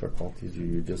having difficulties,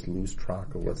 you just lose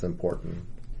track of what's important.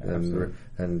 And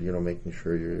making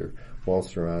sure you're well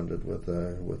surrounded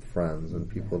with friends and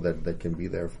people that can be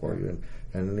there for you,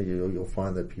 and you'll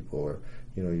find that people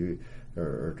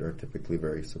are typically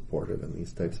very supportive in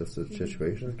these types of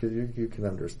situations because you can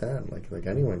understand, like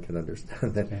anyone can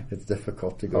understand that it's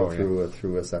difficult to go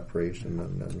through a separation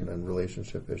and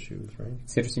relationship issues, right?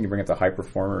 It's interesting you bring up the high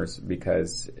performers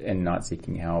because in not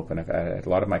seeking help, and I've had a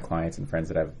lot of my clients and friends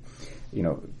that I've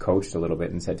coached a little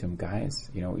bit and said to them, guys,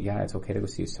 it's okay to go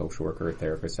see a social worker, a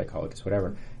therapist, psychologist,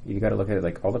 whatever. You got to look at it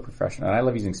like all the professional, and I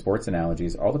love using sports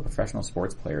analogies, all the professional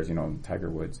sports players, Tiger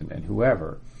Woods and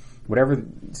whoever, whatever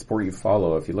sport you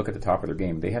follow, if you look at the top of their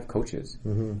game, they have coaches.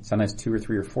 Sometimes 2 or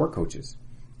 3 or 4 coaches.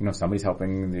 Somebody's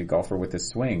helping the golfer with his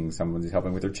swing, somebody's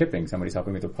helping with their chipping, somebody's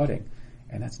helping with their putting.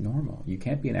 And that's normal. You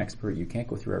can't be an expert. You can't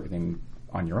go through everything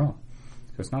on your own.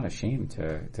 So it's not a shame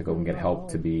to go and get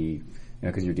help to be,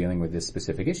 because you're dealing with this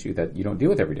specific issue that you don't deal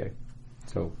with every day.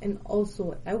 So. And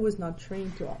also, I was not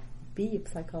trained to be a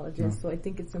psychologist. So I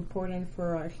think it's important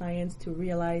for our clients to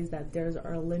realize that there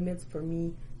are limits for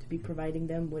me to be providing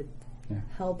them with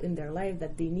help in their life,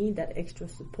 that they need that extra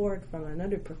support from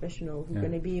another professional who's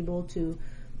going to be able to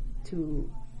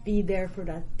be there for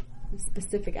that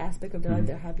specific aspect of their life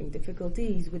they're having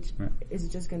difficulties, which is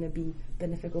just going to be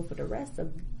beneficial for the rest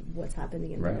of what's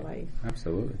happening in their life.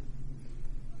 Absolutely.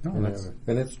 No,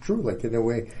 and it's true. Like, in a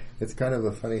way, it's kind of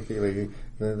a funny thing. Like,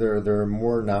 there are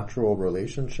more natural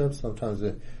relationships sometimes.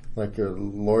 Like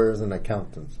lawyers and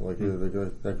accountants, like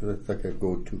it's like a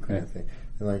go-to kind of thing.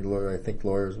 And like I think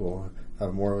lawyers will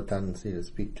have more of a tendency to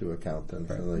speak to accountants,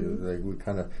 and like we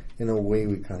kind of, in a way,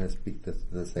 we kind of speak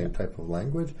the same type of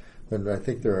language. But I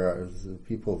think there are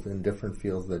people in different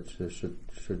fields that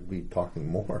should be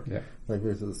talking more. Yeah. Like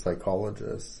there's the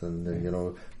psychologists and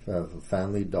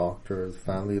family doctors,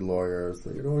 family lawyers.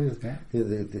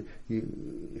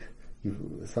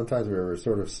 Sometimes we're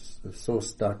sort of so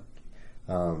stuck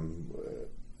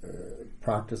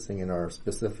practicing in our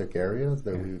specific areas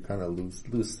that we kind of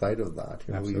lose sight of that.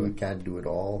 We can't do it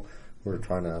all. We're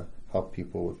trying to help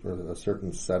people with a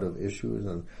certain set of issues,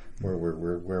 and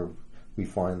where we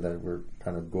find that we're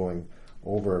kind of going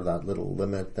over that little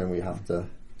limit, then we have to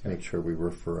make sure we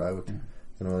refer out.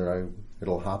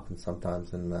 It'll happen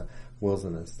sometimes in wills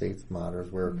and estates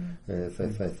matters where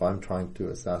if I'm trying to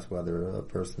assess whether a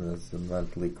person is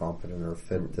mentally competent or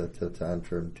fit to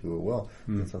enter into a will,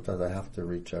 then sometimes I have to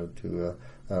reach out to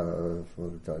a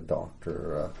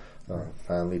doctor,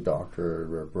 family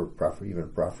doctor, or even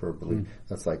preferably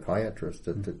a psychiatrist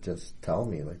to just tell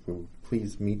me, like,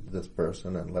 please meet this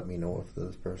person and let me know if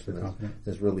this person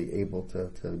is really able to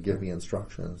give me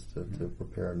instructions to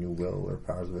prepare a new will or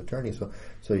powers of attorney. So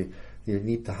you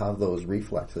need to have those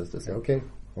reflexes to say, okay,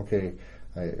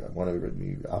 I want to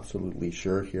be absolutely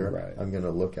sure here. Right. I'm going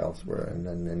to look elsewhere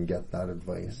and get that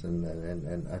advice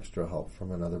and extra help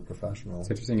from another professional. It's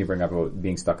interesting you bring up about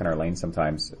being stuck in our lane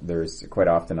sometimes. There's quite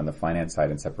often on the finance side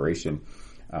and separation,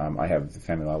 I have the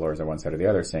family law lawyers on one side or the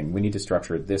other saying, we need to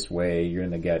structure it this way. You're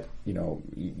going to get, you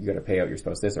got to pay out your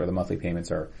spouse this, or the monthly payments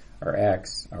are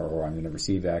X, or I'm going to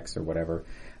receive X or whatever.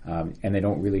 And they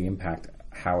don't really impact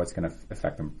how it's going to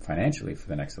affect them financially for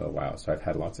the next little while. So I've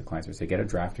had lots of clients who say, get a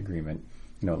draft agreement,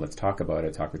 let's talk about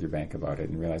it, talk with your bank about it,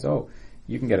 and realize,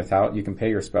 you can you can pay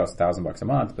your spouse $1,000 a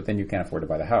month, but then you can't afford to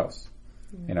buy the house.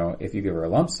 If you give her a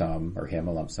lump sum, or him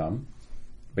a lump sum,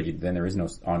 but then there is no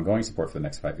ongoing support for the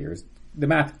next 5 years, the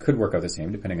math could work out the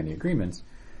same depending on the agreements,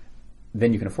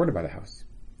 then you can afford to buy the house.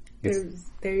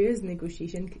 There is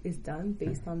negotiation is done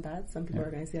based on that. Some people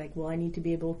are going to say, like, well, I need to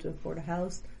be able to afford a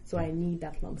house, so I need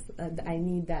that I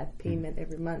need that payment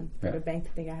every month for the bank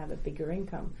to think I have a bigger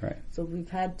income. Right. So we've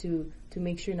had to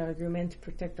make sure in our agreement to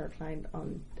protect our client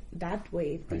on that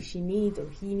way. If she needs or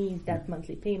he needs that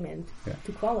monthly payment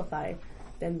to qualify,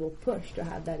 then we'll push to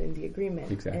have that in the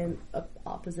agreement. Exactly. And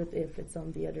opposite if it's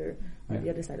on the other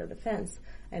side of the fence.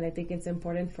 And I think it's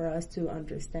important for us to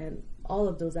understand all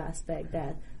of those aspects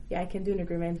that, I can do an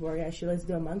agreement where, let's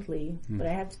do a monthly, but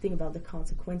I have to think about the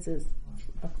consequences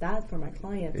of that for my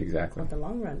client in the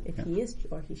long run, if he is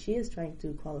or she is trying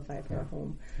to qualify for a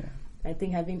home. Yeah. I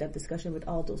think having that discussion with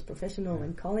all those professionals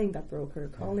and calling that broker,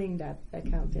 calling that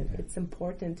accountant, it's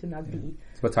important to not be...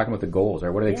 It's about talking about the goals,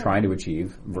 or what are they trying to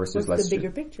achieve versus what's the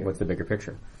bigger picture. What's the bigger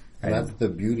picture? And that's the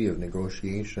beauty of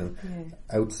negotiation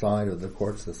outside of the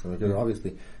court system, because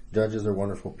obviously judges are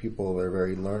wonderful people. They're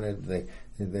very learned. They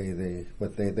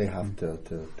have to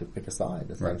pick a side,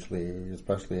 essentially,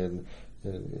 especially in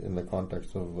the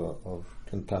context of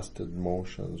contested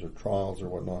motions or trials or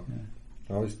whatnot.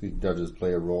 Yeah. Obviously, judges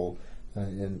play a role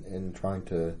in trying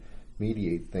to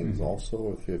mediate things.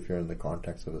 Also, if you're in the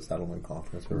context of a settlement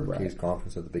conference or a case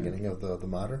conference at the beginning of the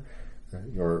matter.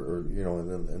 Or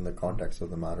in the context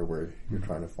of the matter where you're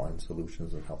trying to find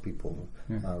solutions and help people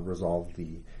resolve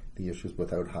the issues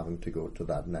without having to go to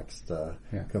that next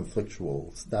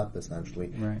conflictual step,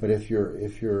 essentially. Right. But if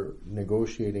you're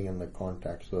negotiating in the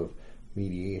context of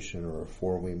mediation or a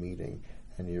four-way meeting,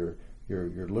 and you're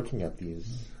looking at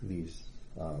these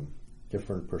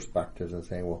different perspectives and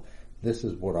saying, well, this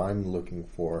is what I'm looking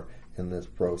for in this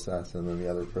process, and then the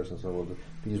other person says, well,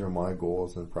 these are my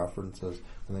goals and preferences,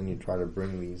 and then you try to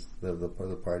bring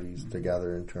the parties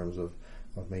together in terms of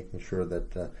making sure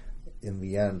that in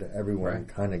the end everyone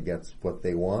kind of gets what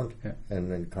they want, and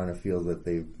then kind of feels that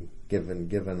they've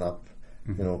given up,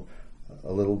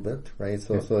 a little bit, right?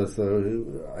 So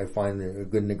I find a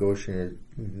good negotiation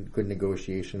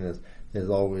is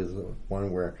always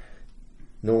one where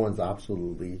no one's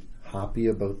absolutely happy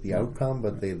about the outcome,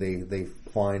 but they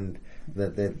find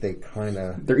that they kind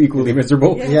of they're equally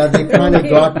miserable. Yeah, they kind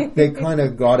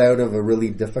of got out of a really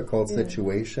difficult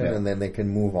situation, and then they can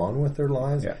move on with their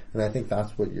lives. Yeah. And I think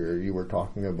that's what you were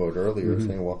talking about earlier,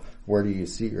 saying, well, where do you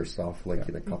see yourself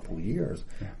in a couple of years?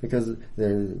 Yeah. Because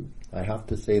I have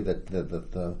to say that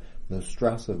the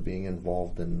stress of being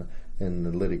involved in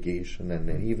the litigation and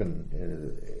even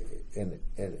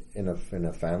in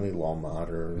a family law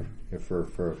matter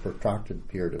for a protracted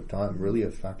period of time really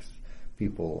affects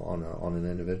people on an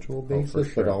individual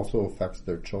basis, but also affects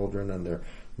their children and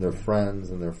their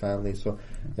friends and their families. So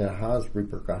it has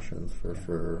repercussions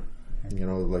for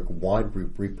wide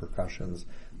repercussions.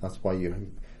 That's why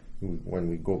when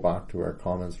we go back to our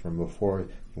comments from before,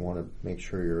 you want to make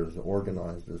sure you're as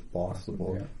organized as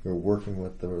possible. Yeah. You're working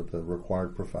with the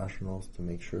required professionals to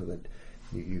make sure that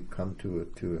you come to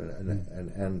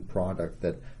an end product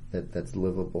that's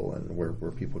livable and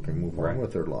where people can move on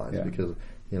with their lives. Yeah. Because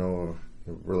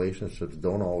relationships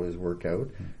don't always work out,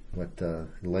 but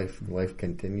life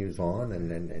continues on,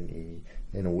 and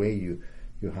in a way you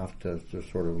have to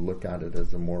sort of look at it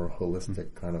as a more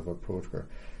holistic kind of approach, where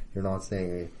you're not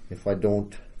saying, if I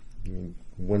don't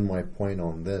win my point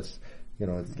on this,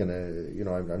 it's gonna,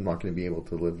 I'm not gonna be able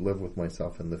to live with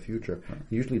myself in the future. Right.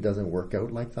 It usually doesn't work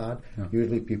out like that. No.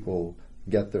 Usually people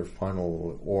get their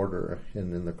final order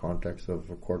in the context of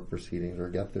court proceedings, or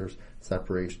get their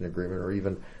separation agreement, or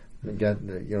even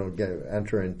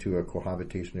enter into a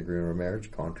cohabitation agreement or a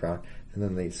marriage contract, and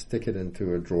then they stick it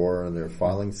into a drawer in their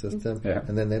filing system,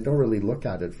 and then they don't really look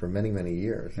at it for many, many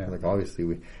years. Yeah. Like, obviously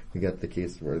we get the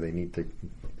case where they need to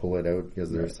pull it out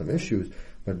because there's some issues,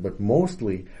 but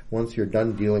mostly once you're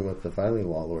done dealing with the family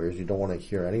law lawyers, you don't want to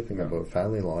hear anything about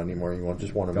family law anymore. You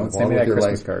just want to move on with your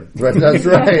life. Card. Right, that's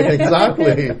right,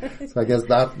 exactly. So I guess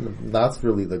that's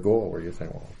really the goal, where you're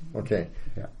saying, well, okay,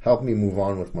 help me move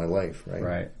on with my life, right?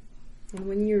 Right. And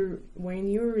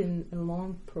when you're in a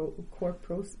long court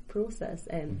process,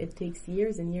 and it takes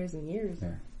years and years and years,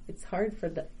 it's hard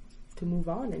to move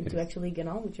on and to actually get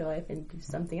on with your life and do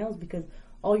something else, because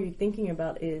all you're thinking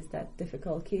about is that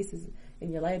difficult cases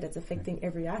in your life that's affecting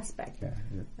every aspect. Yeah,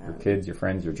 your kids, your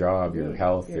friends, your job, your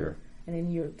health, and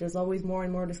then there's always more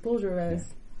and more disclosure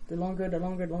as the longer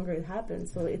it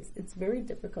happens. So it's very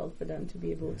difficult for them to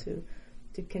be able to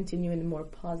continue in a more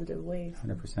positive way.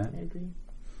 100%. I agree.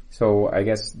 So I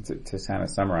guess to kind of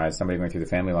summarize, somebody going through the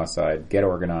family law side, get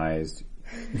organized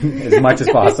as much as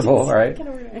possible, right?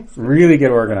 Really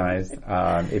get organized.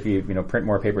 If you print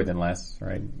more paper than less,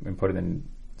 right, and put it in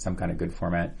some kind of good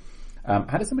format.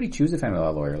 How does somebody choose a family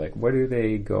law lawyer? Like, where do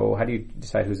they go? How do you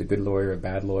decide who's a good lawyer, a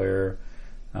bad lawyer?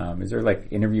 Is there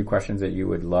like interview questions that you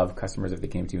would love customers if they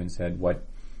came to you and said,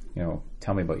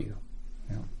 tell me about you?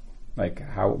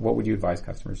 What would you advise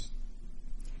customers?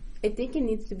 I think it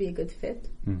needs to be a good fit.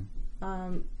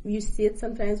 You see it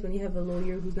sometimes when you have a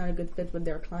lawyer who's not a good fit with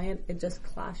their client. It just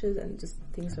clashes, and just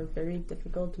things are very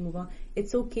difficult to move on.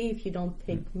 It's okay if you don't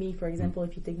take me, for example,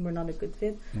 if you think we're not a good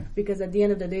fit, because at the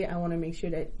end of the day, I want to make sure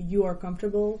that you are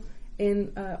comfortable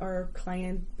in our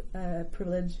client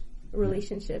privilege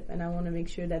relationship, and I want to make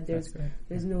sure that there's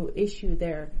no issue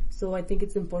there. So I think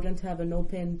it's important to have an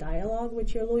open dialogue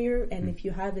with your lawyer, and if you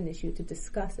have an issue, to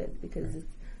discuss it, because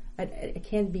it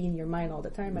can't be in your mind all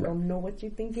the time. I don't know what you're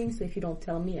thinking, so if you don't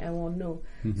tell me, I won't know.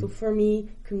 So for me,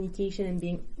 communication and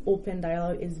being open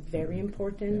dialogue is very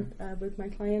important with my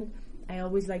client. I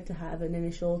always like to have an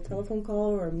initial telephone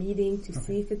call or a meeting to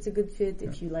see if it's a good fit,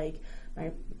 if you like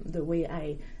the way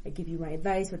I give you my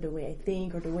advice, or the way I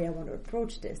think, or the way I want to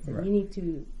approach this.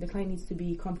 And the client needs to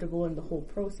be comfortable in the whole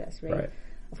process, right?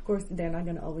 Of course, they're not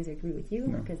going to always agree with you,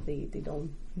 because they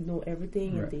don't know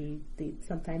everything, and they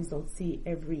sometimes don't see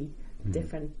every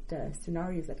different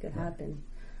scenarios that could happen.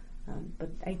 But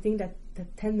I think that the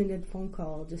 10-minute phone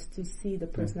call, just to see the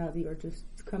personality, or just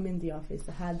to come in the office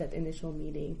to have that initial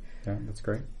meeting. Yeah, that's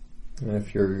great. And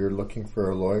if you're looking for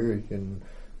a lawyer, you can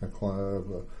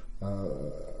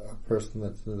a person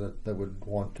that would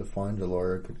want to find a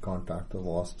lawyer could contact the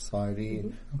Law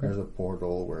Society. There's a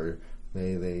portal where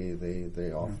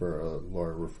they offer a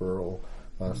lawyer referral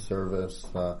service.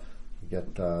 You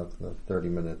get the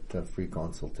 30-minute free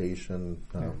consultation.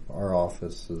 Our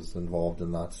office is involved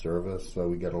in that service, so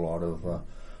we get a lot of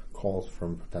calls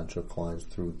from potential clients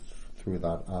through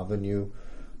that avenue.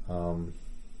 A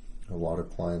lot of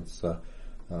clients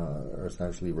are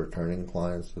essentially returning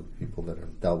clients of people that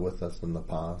have dealt with us in the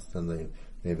past, and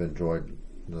they've enjoyed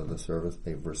the service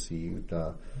they've received,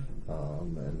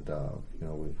 and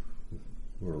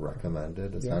we're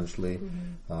recommended essentially.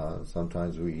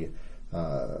 Sometimes we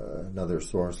another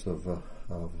source of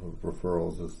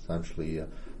referrals is essentially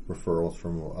referrals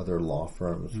from other law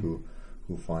firms who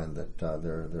find that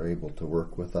they're able to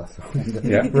work with us,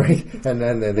 right? And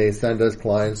then they send us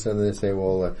clients, and they say,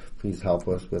 "Well, please help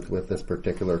us with this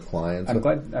particular client." I'm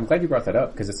glad you brought that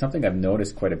up, because it's something I've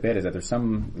noticed quite a bit. Is that there's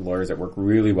some lawyers that work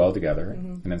really well together,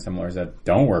 and then some lawyers that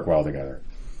don't work well together.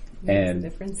 And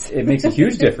it makes a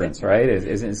huge difference, right?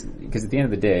 Because at the end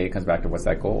of the day, it comes back to what's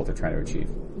that goal they're trying to achieve.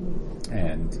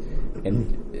 And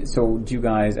so do you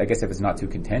guys, I guess if it's not too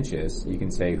contentious, you can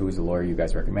say, who's the lawyer you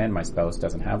guys recommend? My spouse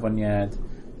doesn't have one yet.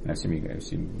 And I assume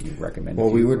you recommend.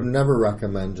 Well, we would never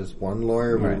recommend just one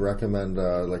lawyer. We would recommend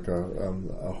like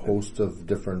a host of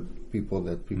different people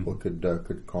that people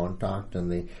could contact,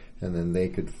 and then they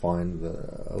could find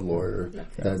a lawyer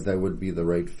that would be the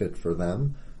right fit for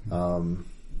them.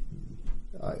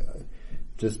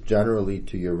 Just generally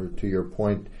to your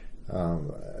point,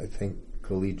 I think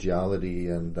collegiality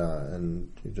and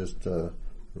just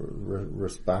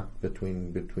respect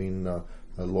between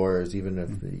lawyers, even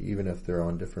if they're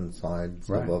on different sides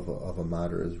of a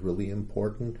matter, is really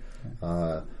important.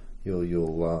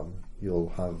 You'll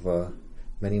have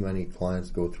many clients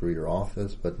go through your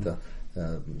office, but the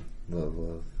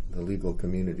legal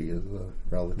community is a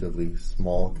relatively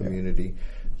small community,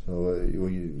 so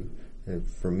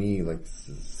for me, like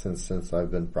since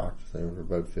I've been practicing for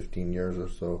about 15 years or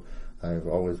so, I've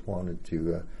always wanted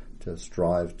to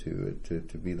strive to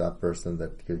be that person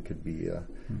that could be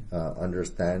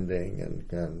understanding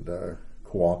and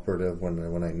cooperative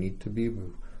when I need to be,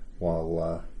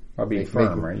 while being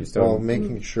firm, right?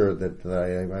 Making sure that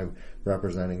I'm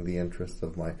representing the interests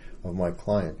of my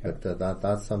client. But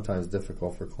that's sometimes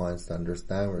difficult for clients to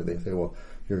understand, where they say, well,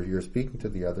 you're speaking to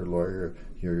the other lawyer,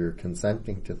 you're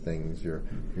consenting to things, you're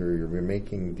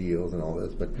making deals and all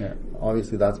this, but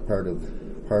obviously that's part of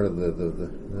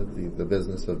the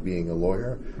business of being a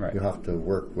lawyer. Right. You have to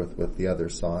work with the other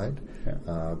side,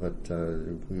 but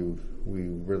we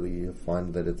really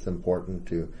find that it's important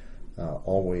to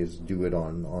always do it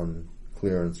on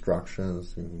clear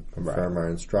instructions, and confirm our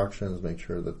instructions, make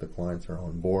sure that the clients are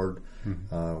on board.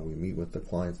 We meet with the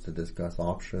clients to discuss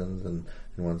options, and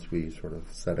once we sort of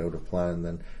set out a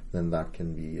plan, then that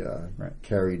can be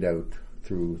carried out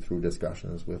through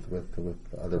discussions with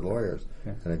other lawyers.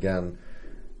 And again,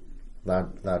 that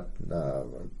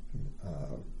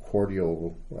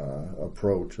cordial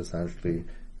approach, essentially,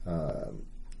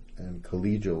 and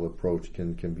collegial approach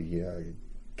can be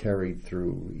carried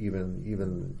through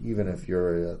even if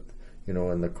you're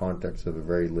in the context of a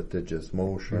very litigious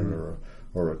motion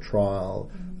or a trial,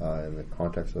 in the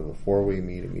context of a four-way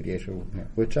mediation,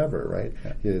 whichever, right?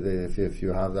 If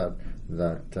you have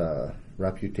that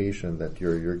reputation that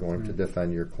you're going to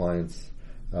defend your client's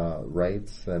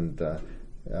rights, and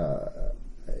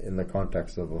in the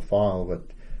context of a file, but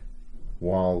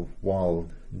while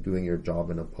doing your job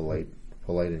in a polite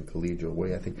and collegial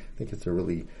way, I think it's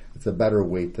a better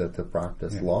way to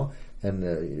practice law.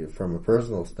 And from a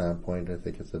personal standpoint, I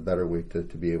think it's a better way to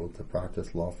be able to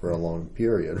practice law for a long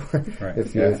period. Right.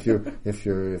 If you're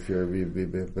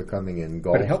becoming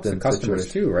engulfed, but it helps in the customers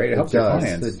too, right? It helps your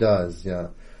clients. It does, yeah.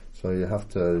 So you have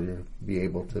to be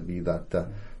able to be that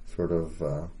sort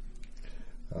of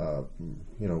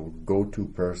go-to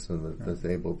person that's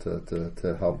able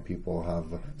to help people have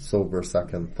sober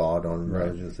second thought on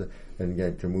and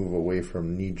get to move away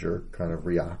from knee-jerk kind of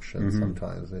reactions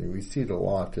sometimes. And we see it a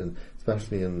lot, and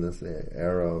especially in this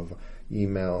era of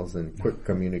emails and quick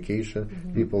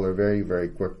communication, people are very, very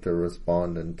quick to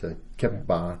respond and to kick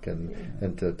back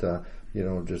and to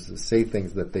just say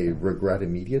things that they regret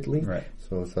immediately. Right.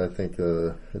 So I think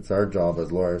it's our job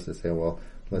as lawyers to say, well,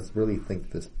 let's really think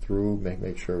this through,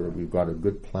 make sure we've got a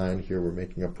good plan here, we're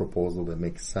making a proposal that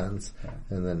makes sense,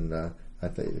 and then I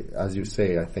think, as you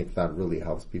say, I think that really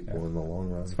helps people in the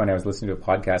long run. It's funny, I was listening to a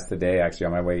podcast today, actually,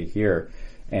 on my way here,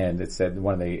 and it said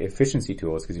one of the efficiency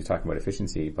tools, because you're talking about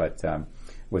efficiency, but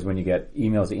was when you get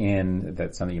emails in,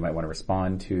 that's something you might want to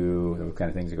respond to, those kind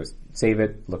of things, it goes, save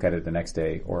it, look at it the next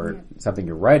day, or something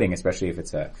you're writing, especially if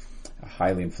it's a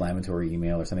highly inflammatory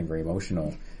email or something very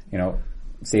emotional,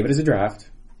 save it as a draft,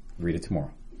 read it tomorrow.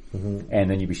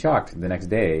 And then you'd be shocked the next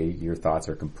day your thoughts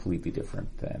are completely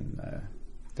different than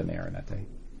they are in that day.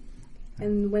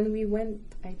 And when we went,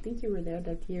 I think you were there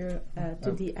that year,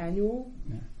 to the annual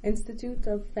Institute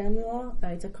of Family Law.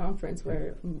 It's a conference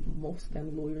where most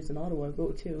family lawyers in Ottawa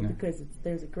go to, because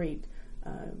there's a great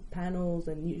panels,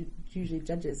 and usually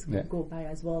judges go by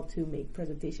as well to make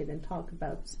presentation and talk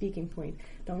about speaking point.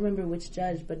 Don't remember which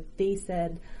judge, but they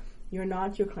said, you're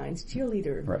not your client's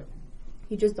cheerleader. Right.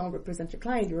 you just don't represent your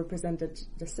client, you represent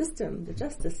the system, the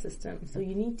justice system. So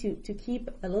you need to keep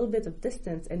a little bit of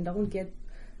distance and don't get,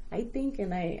 I think,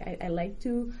 and I like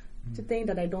to think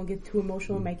that I don't get too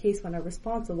emotional in my case when I'm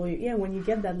responsible. Yeah, when you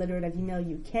get that letter, that email,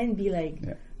 you can be like,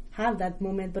 have that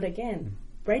moment, but again,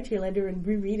 write your letter and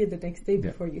reread it the next day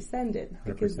before you send it,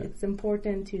 because 100%. It's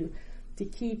important to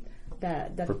keep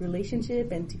that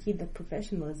relationship and to keep that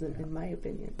professionalism, in my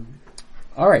opinion.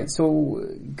 All right, so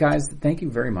guys, thank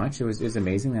you very much. It was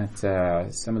amazing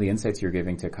that some of the insights you're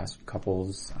giving to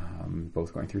couples,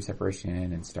 both going through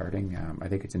separation and starting, I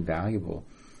think it's invaluable.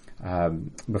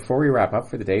 Before we wrap up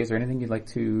for the day, is there anything you'd like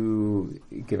to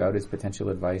give out as potential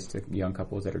advice to young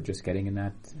couples that are just getting in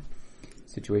that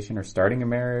situation or starting a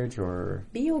marriage? Or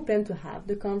be open to have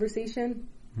the conversation.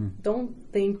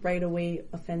 Don't think right away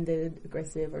offended,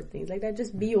 aggressive, or things like that.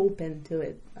 Just be open to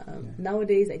it.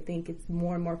 Nowadays, I think it's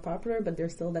more and more popular, but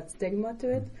there's still that stigma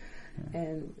to it.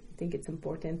 And I think it's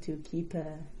important to keep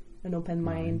an open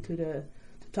mind to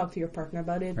talk to your partner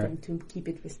about it and to keep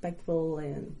it respectful.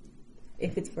 And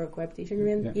if it's for a cohabitation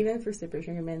agreement, even for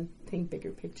separation agreement, think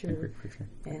bigger picture.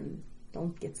 And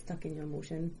don't get stuck in your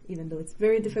emotion, even though it's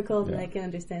very difficult, and I can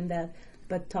understand that.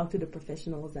 But talk to the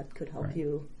professionals that could help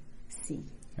you see.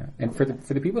 Yeah. And for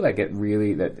the people that get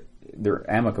really, that they're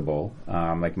amicable,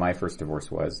 like my first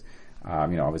divorce was,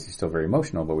 obviously still very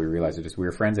emotional, but we realized we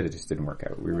were friends and it just didn't work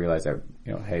out. We realized that,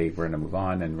 hey, we're going to move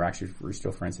on, and we're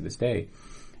still friends to this day.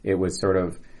 It was sort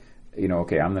of,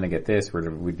 okay, I'm going to get this.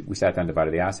 We sat down,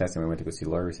 divided the assets, and we went to go see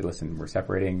the lawyer. We said, listen, we're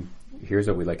separating. Here's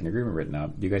what we'd like an agreement written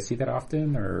up. Do you guys see that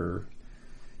often, or?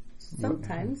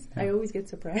 Sometimes. I always get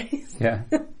surprised. Yeah.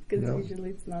 Because usually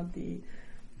it's not the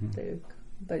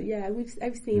but yeah,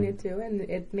 I've seen it too, and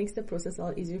it makes the process a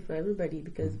lot easier for everybody,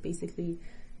 because basically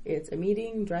it's a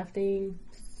meeting, drafting,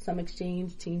 some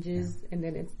exchange, changes, and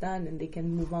then it's done, and they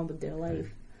can move on with their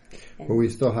life. But we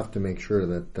still have to make sure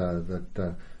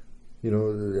that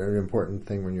an important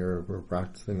thing when you're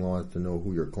practicing law is to know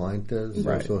who your client is.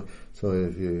 Right. So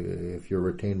if you're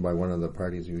retained by one of the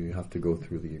parties, you have to go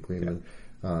through the agreement.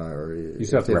 Or you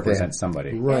still have to represent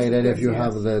somebody, right? And if you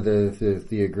have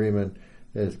the agreement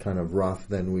is kind of rough,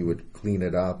 then we would clean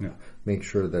it up, make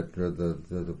sure that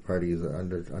the parties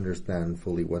understand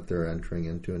fully what they're entering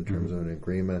into in terms of an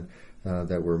agreement,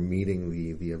 that we're meeting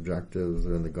the objectives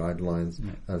and the guidelines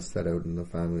as set out in the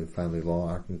Family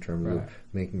Law Act in terms of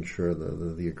making sure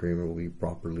that the agreement will be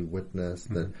properly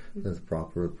witnessed, that there's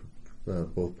proper,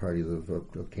 both parties have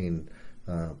obtained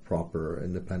proper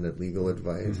independent legal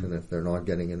advice, and if they're not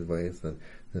getting advice, then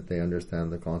that they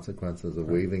understand the consequences of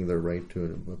waiving their right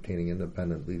to obtaining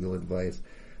independent legal advice,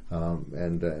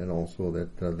 and also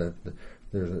that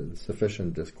there's a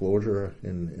sufficient disclosure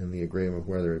in the agreement,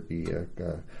 whether it be a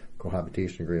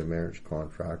cohabitation agreement, marriage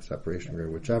contract, separation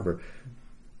agreement, whichever.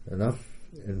 Enough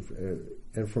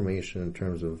information in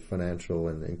terms of financial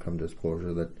and income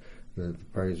disclosure that the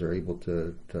parties are able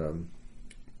to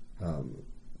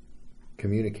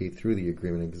communicate through the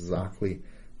agreement exactly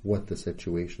what the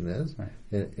situation is,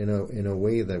 in a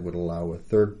way that would allow a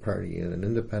third party, an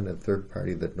independent third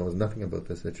party that knows nothing about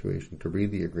the situation, to read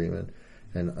the agreement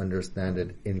and understand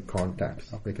it in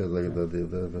context, because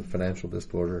the financial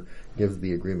disclosure gives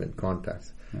the agreement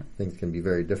context. Things can be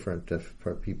very different if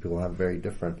people have very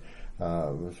different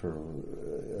sort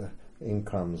of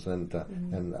incomes and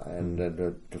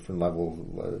different levels.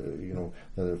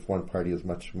 If one party is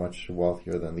much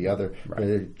wealthier than the other,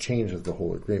 it changes the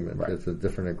whole agreement. It's a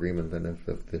different agreement than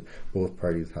if both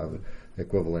parties have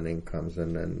equivalent incomes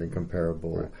and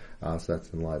comparable assets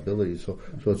and liabilities. So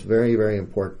it's very, very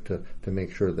important to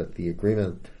make sure that the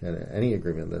agreement, and any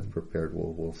agreement that's prepared,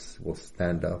 will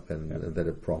stand up and that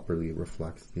it properly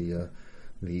reflects the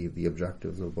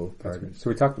objectives of both parties.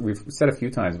 So we've said a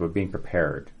few times about being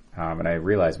prepared. And I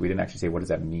realized we didn't actually say, what does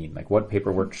that mean? Like, what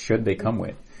paperwork should they come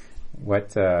with?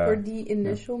 For the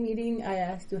initial meeting, I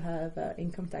asked to have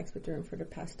income tax return for the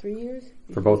past 3 years.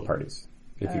 For both parties,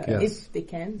 if you can. If they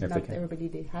can. Not everybody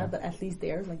they have, but at least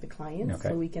theirs, like the clients. Okay.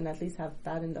 So we can at least have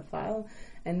that in the file.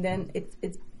 And then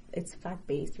it's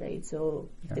fact-based, right? So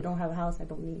if they don't have a house, I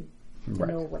don't need to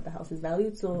know what the house is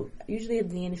valued. So usually at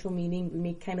the initial meeting, we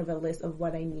make kind of a list of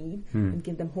what I need and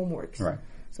give them homeworks. Right.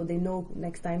 So they know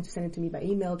next time to send it to me by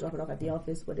email, drop it off at the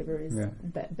office, whatever is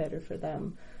better for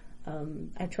them.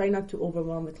 I try not to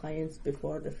overwhelm the clients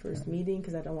before the first meeting,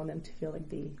 because I don't want them to feel like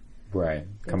they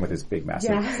come with this big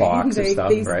massive box of stuff.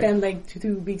 They spend like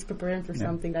 2 weeks preparing for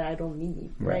something that I don't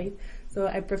need, right? So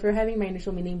I prefer having my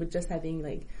initial meeting with just having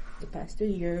like the past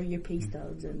year, your pay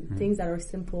stubs, and things that are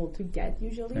simple to get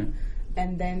usually.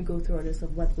 and then go through a list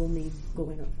of what we'll need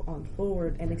going on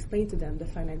forward, and explain to them the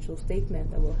financial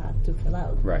statement that we'll have to fill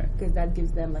out. Right. Because that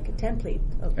gives them like a template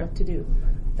of what to do.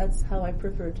 That's how I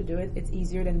prefer to do it. It's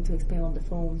easier than to explain on the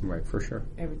phone. Right, for sure.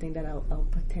 Everything that I'll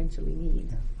potentially need.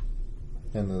 Yeah.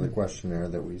 And then the questionnaire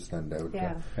that we send out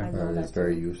is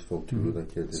very useful too. Mm-hmm.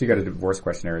 Like so you got a divorce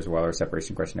questionnaire as well, or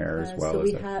separation questionnaire as well? So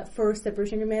we have, for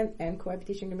separation agreement and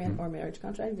cohabitation agreement or marriage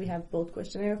contract, we have both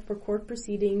questionnaire. For court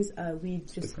proceedings, we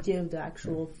just give the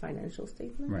actual financial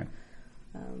statement. Right.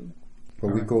 But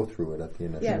we go through it at the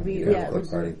initial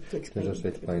party to just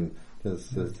explain.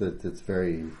 It's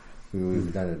very,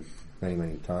 we've done it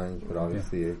many times, but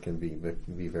obviously it can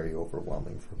be very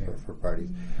overwhelming for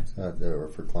parties or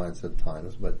for clients at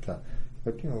times. But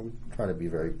you know, we try to be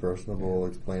very personable,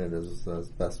 explain it as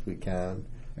best we can,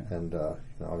 and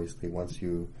obviously once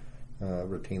you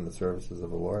retain the services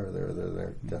of a lawyer, they're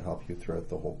there to help you throughout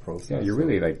the whole process. Yeah, you're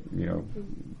really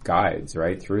guides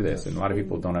right through this, and a lot of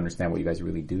people don't understand what you guys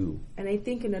really do. And I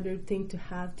think another thing to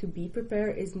have to be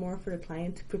prepared is more for the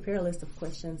client to prepare a list of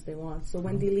questions they want. So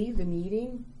when they leave the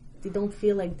meeting, they don't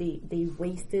feel like they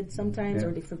wasted sometimes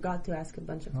or they forgot to ask a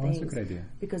bunch of things. That's a good idea.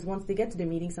 Because once they get to the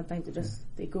meeting, sometimes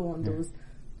they go on those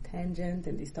tangents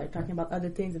and they start talking about other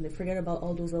things and they forget about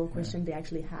all those little questions they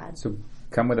actually had. So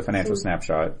come with a financial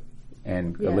snapshot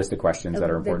and a list of questions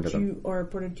that are important to them. Or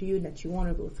important to you that you want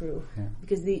to go through. Yeah.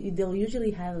 Because they'll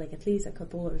usually have like at least a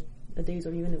couple of days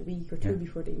or even a week or two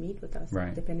before they meet with us,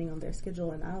 depending on their schedule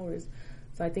and hours.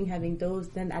 So I think having those,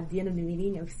 then at the end of the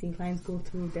meeting, I've seen clients go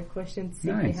through their questions, see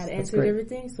if they had answered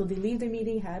everything. So they leave the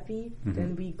meeting happy,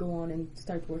 then we go on and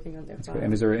start working on their file.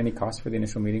 And is there any cost for the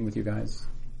initial meeting with you guys,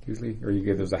 usually? Or you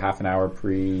give us a half an hour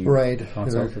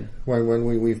consult? When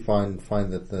we find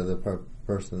that the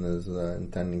person is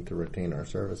intending to retain our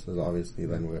services, obviously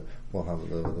then we'll have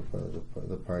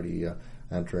the party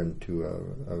enter into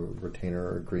a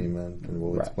retainer agreement, and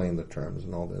we'll explain the terms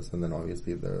and all this, and then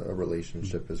obviously a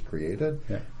relationship is created.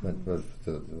 Yeah. But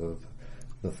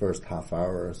the first half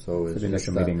hour or so is the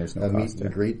initial meeting, there's no a meet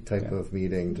and greet type of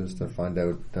meeting, just to find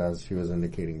out, as she was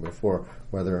indicating before,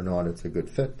 whether or not it's a good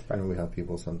fit. Right. We have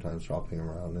people sometimes shopping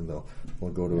around, and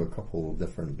we'll go to a couple of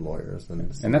different lawyers,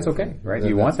 and that's okay, right?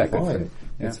 You want that good fit.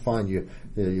 Yeah. It's fine. You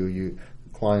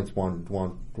clients want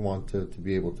to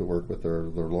be able to work with their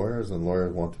lawyers, and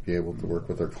lawyers want to be able to work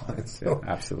with their clients. So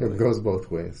absolutely, it goes both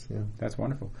ways. Yeah, that's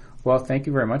wonderful. Well, thank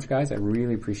you very much, guys. I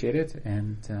really appreciate it,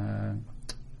 and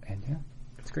yeah,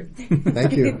 it's great.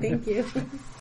 Thank you. Thank you.